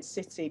game against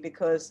City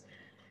because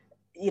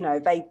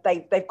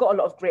they've got a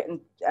lot of grit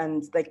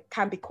and they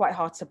can be quite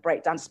hard to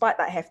break down despite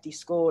that hefty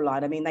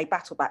scoreline. I mean, they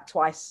battled back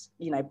twice,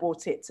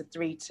 brought it to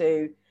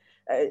 3-2.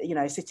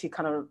 City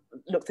kind of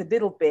looked a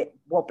little bit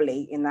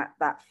wobbly in that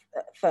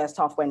first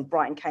half when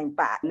Brighton came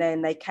back. And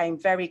then they came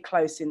very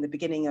close in the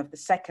beginning of the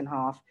second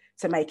half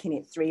to making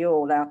it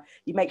 3-3. Now,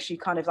 it makes you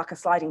kind of like a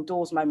sliding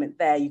doors moment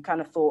there. You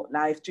kind of thought,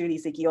 now, if Julie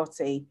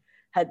Ziggiotti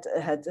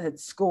had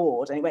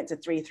scored and it went to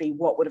 3-3,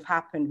 what would have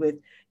happened with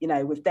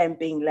them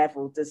being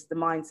level? Does the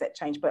mindset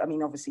change? But, I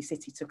mean, obviously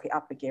City took it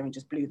up a gear and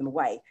just blew them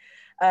away.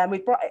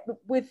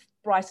 With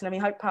Brighton,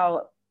 Hope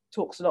Powell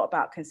talks a lot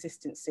about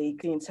consistency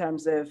in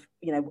terms of,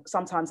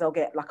 sometimes they'll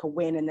get like a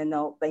win and then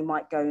they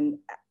might go and,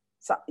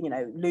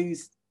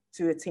 lose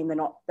to a team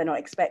they're not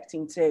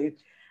expecting to.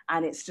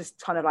 And it's just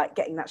kind of like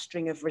getting that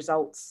string of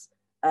results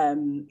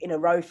in a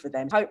row for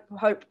them.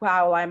 Hope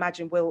Powell, I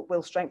imagine,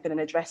 will strengthen and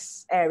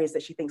address areas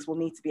that she thinks will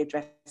need to be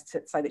addressed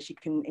so that she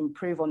can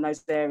improve on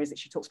those areas that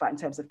she talks about in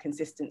terms of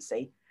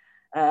consistency.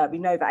 We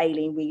know that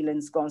Aileen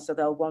Whelan's gone, so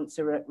they'll want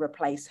to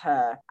replace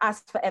her.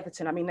 As for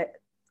Everton, I mean,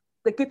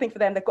 the good thing for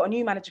them, they've got a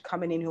new manager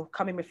coming in who'll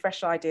come in with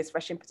fresh ideas,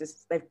 fresh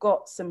impetus. They've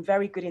got some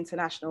very good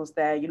internationals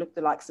there. You look at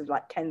the likes of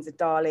like Kenza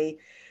Dali.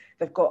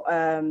 They've got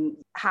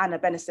Hannah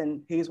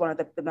Bennison, who's one of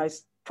the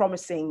most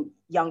promising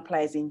young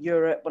players in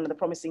Europe, one of the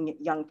promising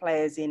young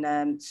players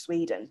in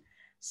Sweden.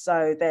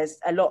 So there's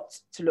a lot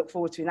to look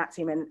forward to in that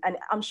team. And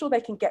I'm sure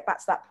they can get back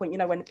to that point,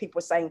 when people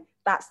are saying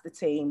that's the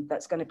team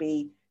that's going to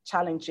be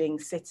challenging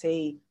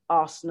City,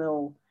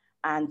 Arsenal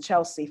and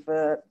Chelsea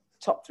for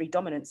top 3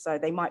 dominance. So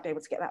they might be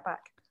able to get that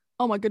back.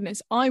 Oh my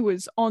goodness, I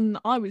was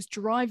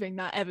driving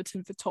that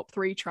Everton for top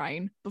 3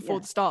 train before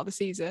the start of the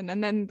season,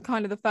 and then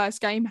kind of the first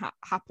game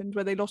happened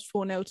where they lost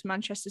 4-0 to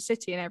Manchester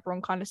City, and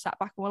everyone kind of sat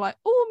back and were like,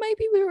 oh,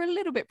 maybe we were a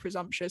little bit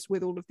presumptuous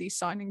with all of these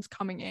signings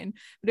coming in.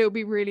 But it'll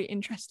be really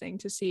interesting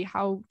to see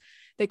how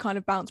they kind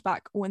of bounce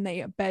back when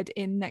they bed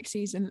in next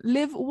season.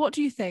 Liv, what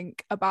do you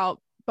think about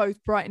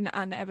both Brighton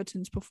and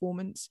Everton's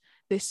performance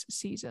this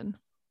season?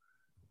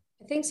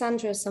 I think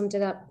Sandra summed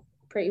it up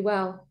pretty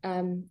well.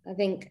 I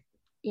think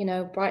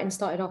Brighton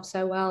started off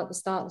so well at the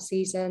start of the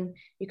season.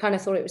 You kind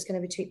of thought it was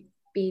going to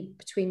be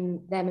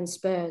between them and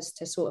Spurs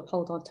to sort of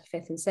hold on to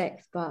 5th and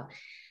 6th, but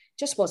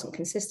just wasn't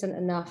consistent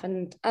enough.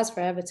 And as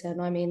for Everton,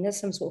 I mean, there's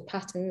some sort of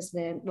pattern, isn't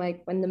it?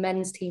 Like when the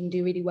men's team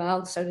do really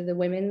well, so do the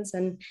women's,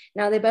 and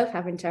now they're both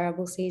having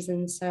terrible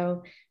seasons.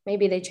 So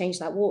maybe they change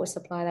that water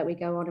supply that we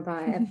go on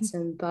about at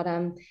Everton. But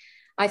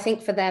I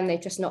think for them,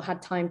 they've just not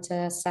had time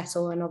to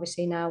settle. And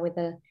obviously now with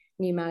a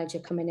new manager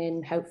coming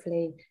in,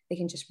 hopefully they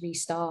can just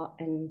restart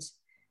and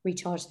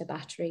recharge their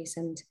batteries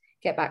and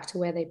get back to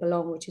where they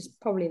belong, which is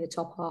probably the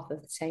top half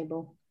of the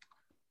table.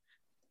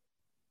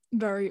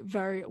 Very,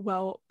 very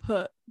well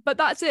put. But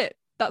that's it.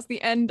 That's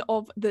the end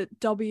of the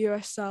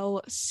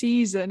WSL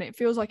season. It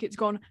feels like it's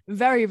gone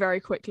very, very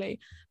quickly.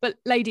 But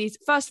ladies,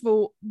 first of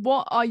all,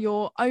 what are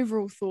your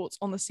overall thoughts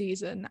on the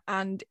season?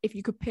 And if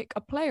you could pick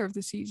a player of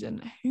the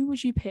season, who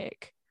would you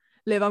pick?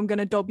 Liv, I'm going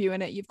to dob you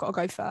in it. You've got to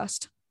go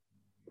first.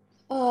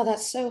 Oh,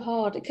 that's so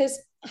hard because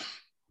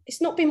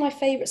it's not been my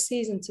favourite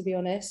season, to be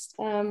honest.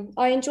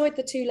 I enjoyed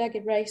the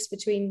two-legged race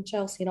between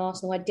Chelsea and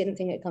Arsenal. I didn't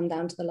think it'd come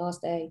down to the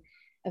last day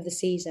of the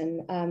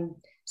season.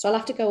 So I'll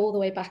have to go all the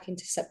way back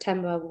into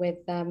September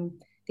with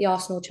the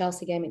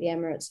Arsenal-Chelsea game at the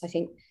Emirates.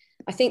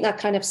 I think that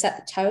kind of set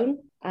the tone.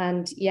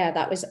 And yeah,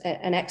 that was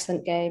an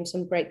excellent game,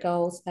 some great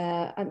goals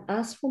there. And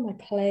as for my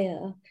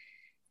player,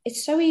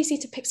 it's so easy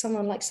to pick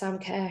someone like Sam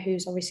Kerr,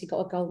 who's obviously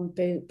got a golden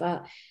boot,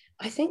 but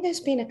I think there's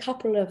been a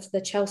couple of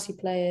the Chelsea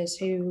players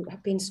who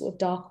have been sort of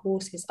dark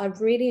horses. I've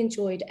really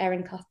enjoyed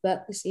Erin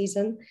Cuthbert this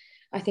season.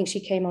 I think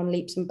she came on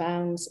leaps and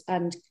bounds,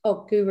 and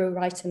Guru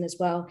Wrighton as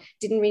well.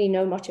 Didn't really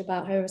know much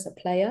about her as a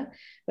player,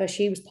 but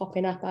she was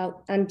popping up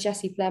out, and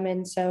Jessie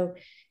Fleming. So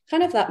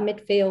kind of that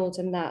midfield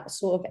and that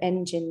sort of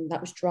engine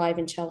that was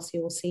driving Chelsea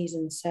all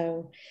season.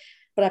 So,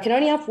 but I can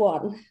only have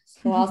one,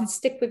 so I'll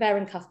stick with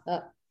Erin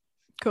Cuthbert.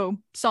 Cool.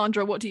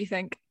 Sandra, what do you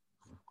think?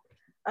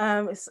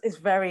 It's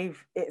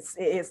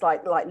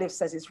like Liv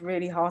says, it's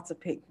really hard to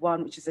pick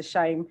one, which is a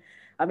shame.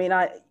 I mean,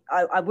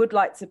 I would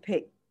like to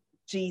pick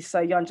Ji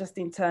So-yeon just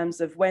in terms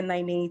of when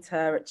they need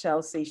her at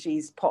Chelsea,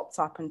 she's popped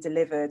up and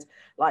delivered,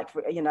 like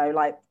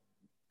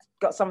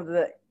got some of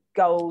the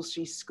goals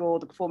she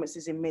scored, the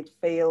performances in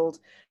midfield,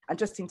 and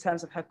just in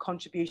terms of her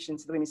contribution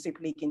to the Women's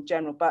Super League in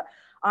general. But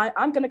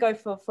I'm going to go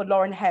for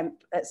Lauren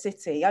Hemp at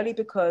City, only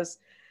because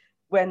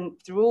when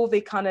through all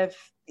the kind of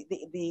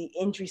the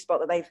injury spot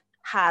that they've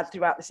had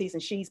throughout the season,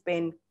 she's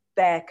been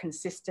there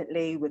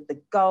consistently with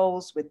the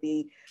goals, with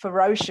the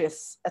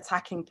ferocious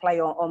attacking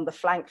play on the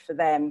flank for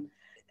them,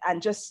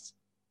 and just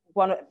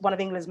one of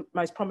England's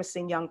most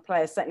promising young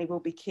players. Certainly will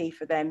be key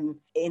for them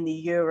in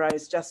the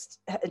Euros, just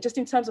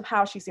in terms of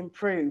how she's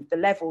improved, the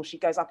level she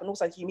goes up, and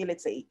also the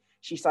humility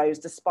she shows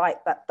despite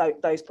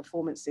those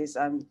performances.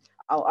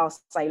 I'll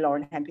say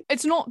Lauren Hemp.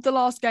 It's not the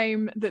last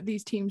game that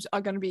these teams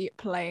are going to be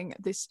playing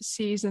this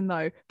season,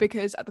 though,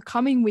 because at the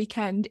coming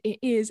weekend, it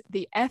is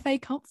the FA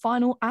Cup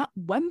final at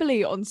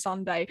Wembley on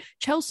Sunday.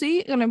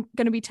 Chelsea are going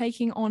to be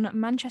taking on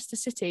Manchester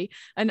City.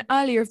 And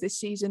earlier of this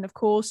season, of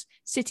course,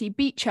 City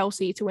beat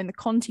Chelsea to win the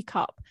Conti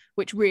Cup,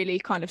 which really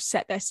kind of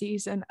set their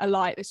season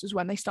alight. This was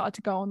when they started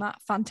to go on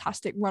that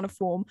fantastic run of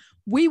form.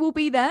 We will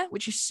be there,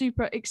 which is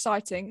super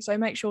exciting. So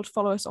make sure to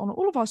follow us on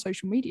all of our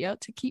social media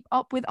to keep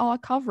up with our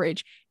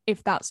coverage.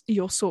 If that's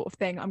your sort of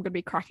thing, I'm going to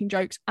be cracking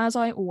jokes, as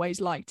I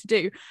always like to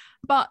do.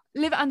 But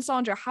Liv and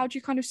Sandra, how do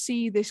you kind of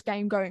see this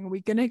game going? Are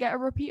we going to get a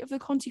repeat of the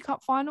Conti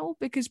Cup final?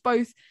 Because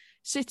both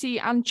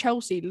City and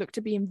Chelsea look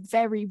to be in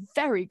very,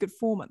 very good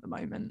form at the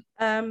moment.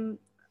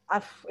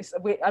 It's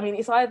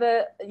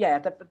either,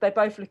 they're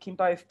both looking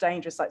both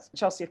dangerous. Like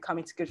Chelsea have come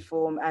into good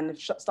form and have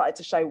started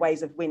to show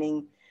ways of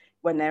winning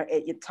when they're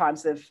at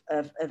times of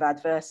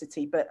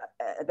adversity. But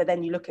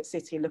then you look at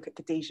City and look at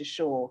Khadija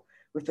Shaw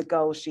with the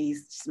goals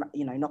she's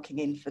knocking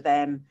in for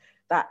them,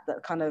 that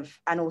kind of,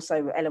 and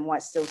also Ellen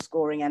White still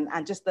scoring,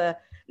 and just the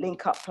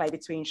link up play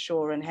between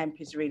Shaw and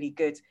Hemp is really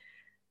good.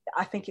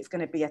 I think it's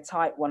going to be a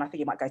tight one. I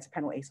think it might go to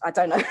penalties. I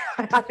don't know.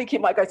 I think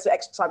it might go to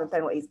extra time and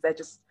penalties. They're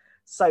just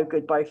so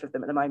good, both of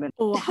them at the moment.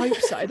 Oh, I hope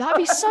so. That'd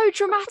be so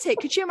dramatic.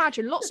 Could you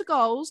imagine? Lots of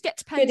goals, get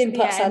to penalties in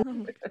the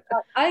end.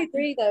 I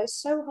agree, though.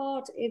 It's so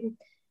hard.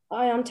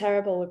 I am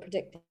terrible with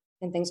predicting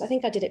things. I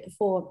think I did it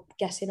before,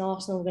 guessing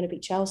Arsenal were going to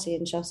beat Chelsea,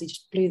 and Chelsea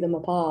just blew them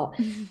apart.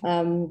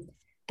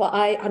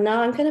 But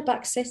now I'm going to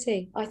back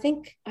City. I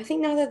think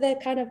now that they're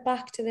kind of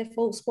back to their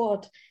full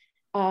squad,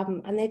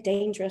 and they're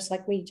dangerous,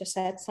 like we just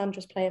said,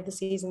 Sandra's player of the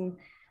season,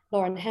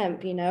 Lauren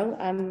Hemp,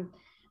 and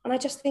I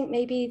just think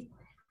maybe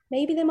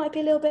there might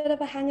be a little bit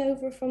of a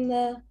hangover from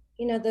the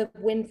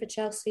win for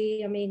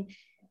Chelsea. I mean,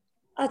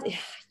 I'm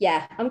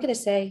going to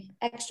say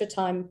extra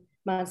time,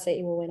 Man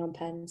City will win on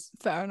pens.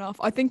 Fair enough.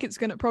 I think it's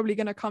probably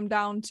going to come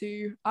down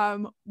to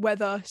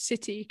whether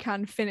City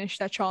can finish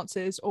their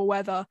chances or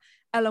whether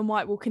Ellen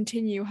White will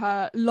continue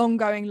her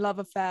long-going love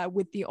affair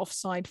with the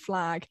offside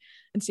flag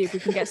and see if we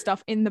can get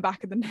stuff in the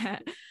back of the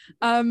net.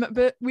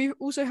 But we've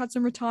also had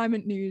some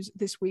retirement news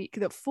this week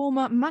that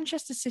former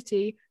Manchester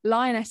City,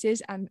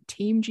 Lionesses and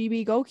Team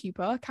GB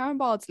goalkeeper Karen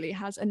Bardsley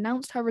has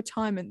announced her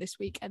retirement this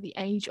week at the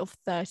age of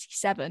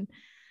 37.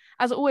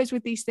 As always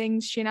with these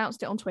things, she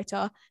announced it on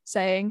Twitter,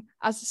 saying,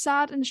 "As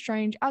sad and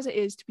strange as it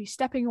is to be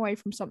stepping away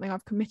from something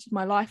I've committed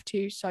my life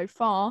to so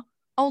far,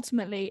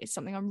 ultimately it's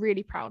something I'm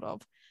really proud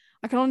of.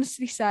 I can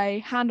honestly say,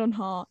 hand on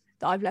heart,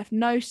 that I've left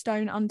no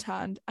stone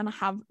unturned and I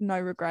have no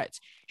regrets.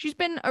 She's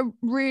been a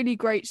really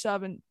great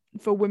servant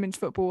for women's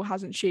football,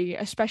 hasn't she?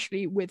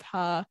 Especially with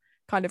her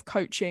kind of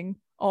coaching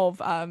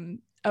of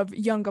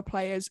younger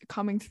players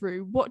coming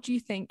through. What do you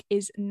think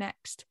is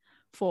next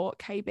for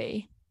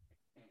KB?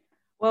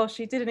 Well,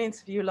 she did an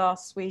interview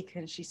last week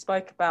and she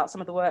spoke about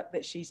some of the work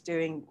that she's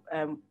doing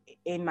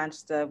in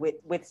Manchester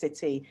with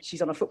City.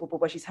 She's on a football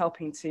board where she's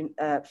helping to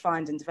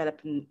find and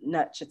develop and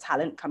nurture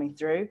talent coming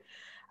through.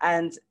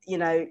 And, you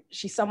know,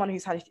 she's someone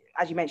who's had,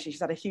 as you mentioned,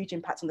 she's had a huge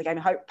impact on the game.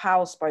 I hope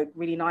Powell spoke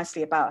really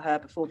nicely about her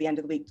before the end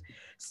of the week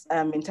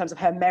in terms of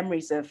her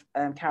memories of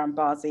Karen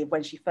Barzi,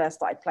 when she first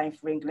started playing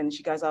for England. And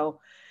she goes, oh,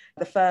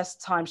 the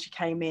first time she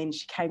came in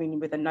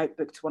with a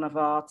notebook to one of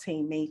our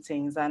team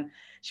meetings and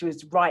she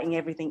was writing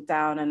everything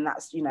down. And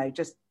that's, you know,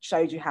 just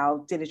showed you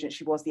how diligent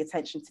she was, the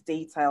attention to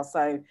detail.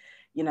 So,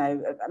 you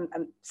know,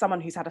 and someone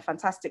who's had a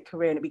fantastic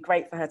career, and it'd be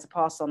great for her to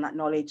pass on that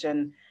knowledge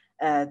and,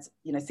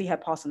 you know, see her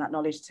pass on that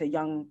knowledge to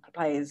young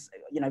players,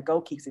 you know,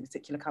 goalkeepers in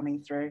particular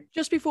coming through.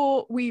 Just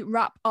before we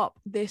wrap up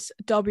this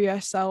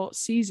WSL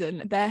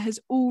season, there has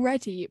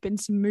already been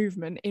some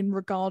movement in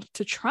regard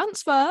to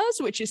transfers,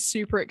 which is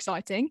super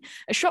exciting.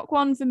 A shock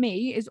one for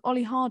me is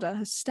Ollie Harder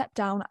has stepped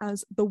down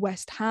as the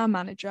West Ham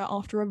manager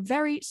after a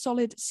very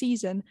solid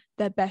season,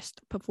 their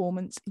best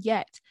performance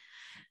yet.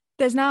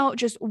 There's now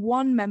just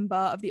one member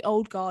of the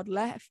old guard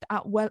left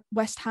at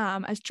West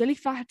Ham as Gilly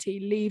Flaherty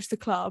leaves the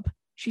club.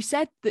 She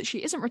said that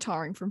she isn't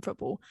retiring from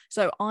football,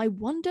 so I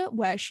wonder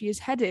where she is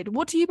headed.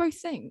 What do you both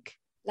think?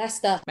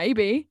 Leicester.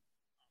 Maybe.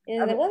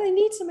 Yeah, well, they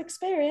need some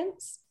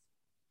experience.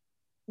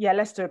 Yeah,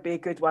 Leicester would be a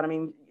good one. I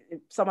mean,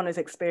 someone who's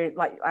experienced,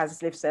 like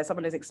as Liv says,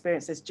 someone who's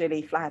experienced as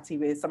Gilly Flaherty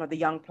with some of the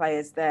young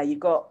players there.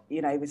 You've got,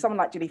 you know, with someone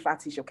like Gilly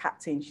Flaherty, she's your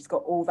captain. She's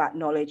got all that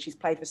knowledge. She's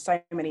played for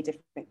so many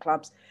different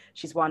clubs.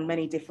 She's won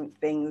many different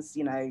things,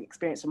 you know,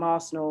 experience from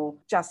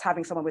Arsenal. Just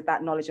having someone with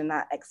that knowledge and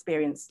that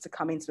experience to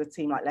come into a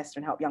team like Leicester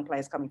and help young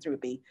players coming through would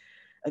be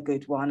a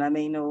good one. I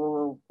mean,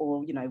 or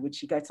you know, would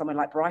she go to somewhere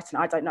like Brighton?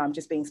 I don't know. I'm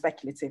just being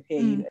speculative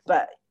here.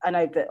 But I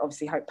know that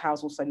obviously Hope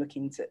Powell's also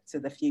looking to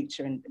the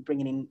future and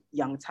bringing in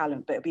young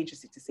talent. But it'll be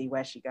interesting to see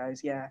where she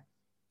goes. Yeah.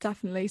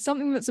 Definitely.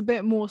 Something that's a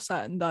bit more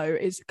certain, though,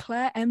 is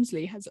Claire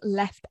Emsley has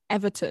left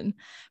Everton,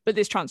 but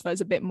this transfer is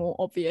a bit more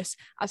obvious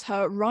as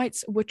her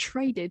rights were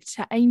traded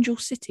to Angel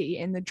City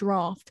in the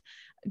draft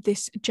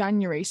this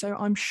January. So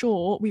I'm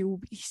sure we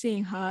will be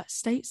seeing her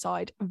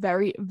stateside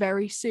very,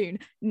 very soon.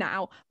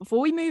 Now,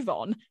 before we move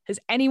on, has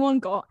anyone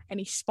got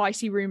any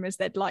spicy rumours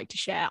they'd like to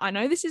share? I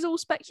know this is all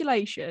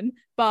speculation,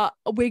 but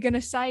we're going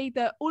to say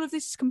that all of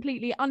this is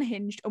completely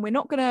unhinged, and we're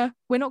not going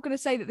to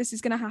say that this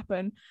is going to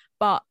happen.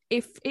 But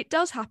if it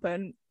does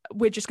happen,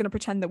 we're just going to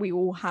pretend that we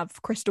all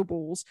have crystal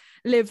balls.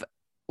 Liv,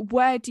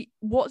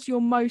 what's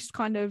your most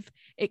kind of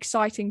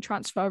exciting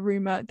transfer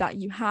rumor that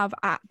you have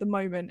at the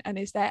moment, and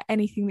is there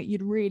anything that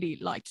you'd really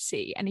like to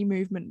see, any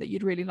movement that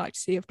you'd really like to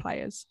see of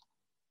players?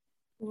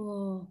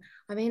 Oh,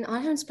 I mean,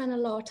 I don't spend a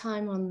lot of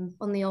time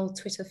on the old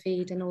Twitter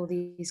feed and all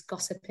these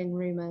gossiping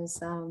rumors,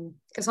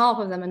 because half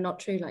of them are not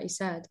true, like you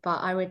said. But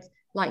I would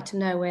like to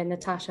know where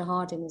Natasha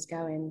Harding is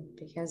going,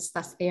 because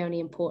that's the only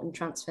important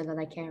transfer that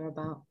I care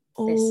about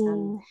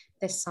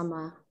this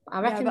summer.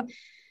 I reckon.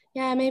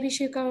 Yeah, maybe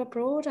she'll go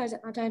abroad. I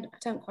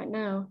don't quite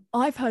know.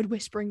 I've heard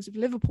whisperings of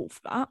Liverpool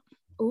for that.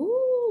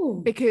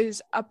 Ooh. Because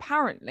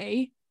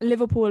apparently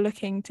Liverpool are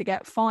looking to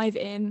get 5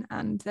 in,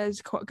 and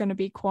there's going to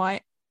be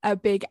quite a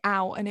big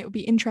out, and it would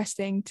be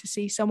interesting to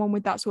see someone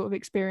with that sort of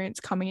experience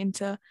coming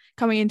into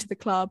the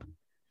club.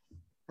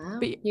 Wow.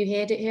 But you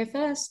heard it here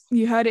first.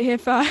 You heard it here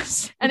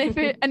first. And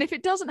if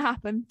it doesn't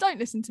happen, don't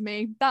listen to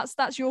me.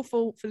 That's your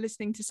fault for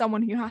listening to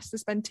someone who has to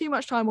spend too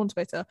much time on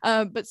Twitter.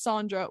 But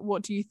Sandra,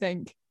 what do you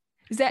think?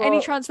 Is there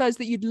any transfers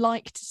that you'd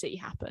like to see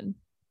happen?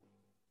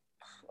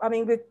 I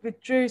mean,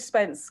 with Drew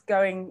Spence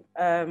going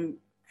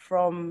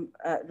from,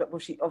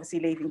 she obviously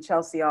leaving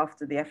Chelsea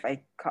after the FA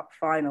Cup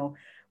final,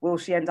 will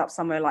she end up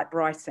somewhere like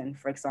Brighton,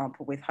 for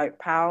example, with Hope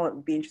Powell? It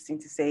would be interesting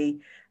to see.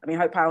 I mean,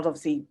 Hope Powell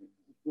obviously,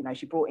 you know,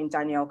 she brought in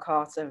Danielle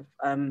Carter,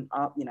 you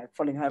know,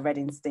 following her red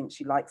instinct.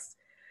 She likes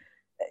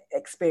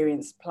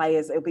experienced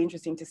players. It'll be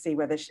interesting to see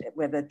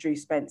whether Drew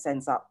Spence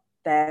ends up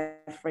there,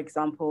 for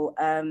example.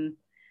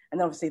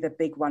 And obviously the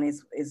big one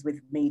is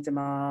with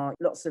Miedema.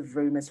 Lots of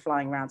rumours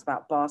flying around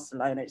about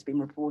Barcelona. It's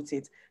been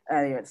reported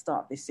earlier at the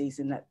start of this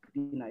season that,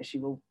 you know, she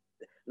will,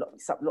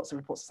 lots of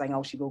reports saying,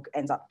 oh, she will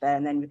end up there.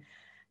 And then,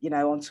 you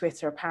know, on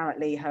Twitter,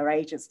 apparently her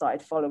agent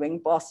started following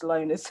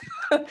Barcelona's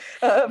accounts.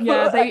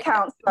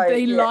 So,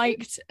 they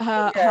liked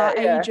her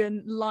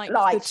agent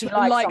liked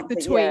the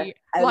tweet.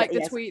 Yeah.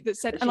 The tweet that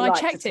said, and I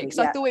checked it because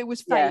I thought it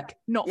was fake,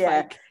 not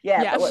fake.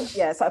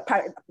 So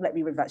apparently, let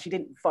me read that. She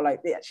didn't follow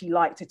it. She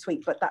liked a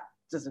tweet, but that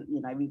doesn't,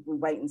 you know, we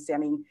wait and see. I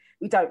mean,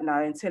 we don't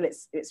know until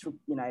it's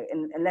you know,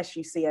 unless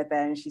you see her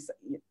there and she's,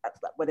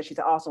 whether she's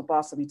at Arsenal or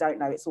Barca, we don't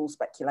know. It's all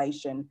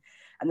speculation.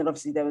 And then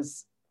obviously there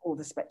was all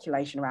the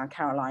speculation around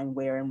Caroline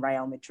Weir and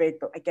Real Madrid,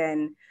 but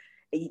again,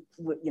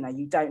 you know,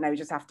 you don't know, you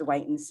just have to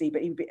wait and see.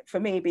 But for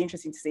me, it'd be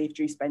interesting to see if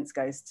Drew Spence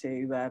goes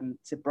to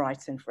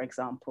Brighton, for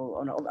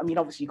example. I mean,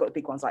 obviously you've got the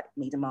big ones like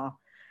Miedemar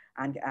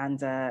and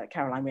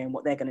Caroline Weir and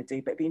what they're going to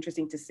do, but it'd be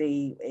interesting to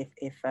see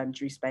if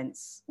Drew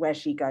Spence, where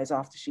she goes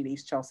after she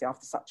leaves Chelsea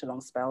after such a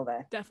long spell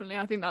there. Definitely,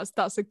 I think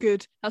that's a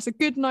good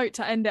note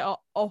to end it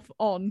off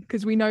on,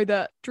 because we know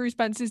that Drew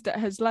Spence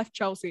has left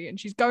Chelsea and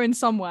she's going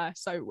somewhere,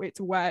 so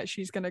it's where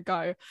she's going to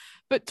go.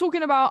 But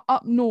talking about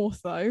up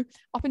north though,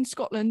 up in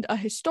Scotland, a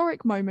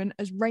historic moment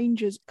as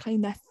Rangers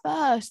claim their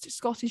first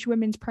Scottish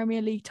Women's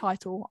Premier League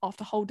title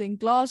after holding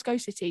Glasgow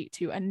City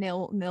to a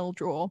 0-0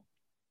 draw.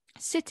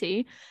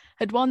 City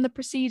had won the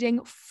preceding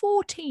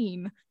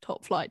 14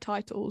 top flight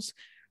titles.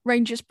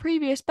 Rangers'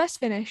 previous best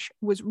finish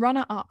was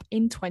runner-up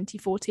in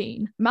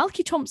 2014.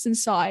 Malky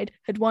Thompson's side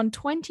had won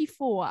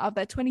 24 out of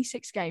their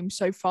 26 games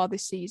so far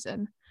this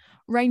season.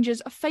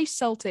 Rangers face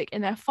Celtic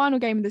in their final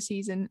game of the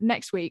season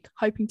next week,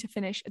 hoping to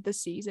finish the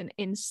season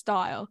in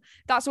style.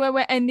 That's where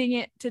we're ending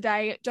it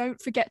today.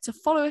 Don't forget to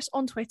follow us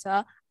on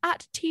Twitter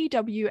at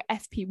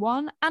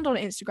TWFP1 and on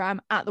Instagram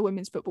at the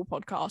Women's Football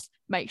Podcast.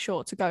 Make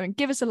sure to go and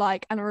give us a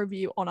like and a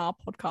review on our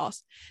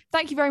podcast.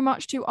 Thank you very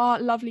much to our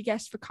lovely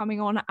guests for coming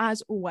on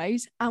as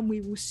always, and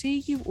we will see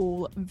you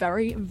all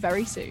very,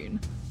 very soon.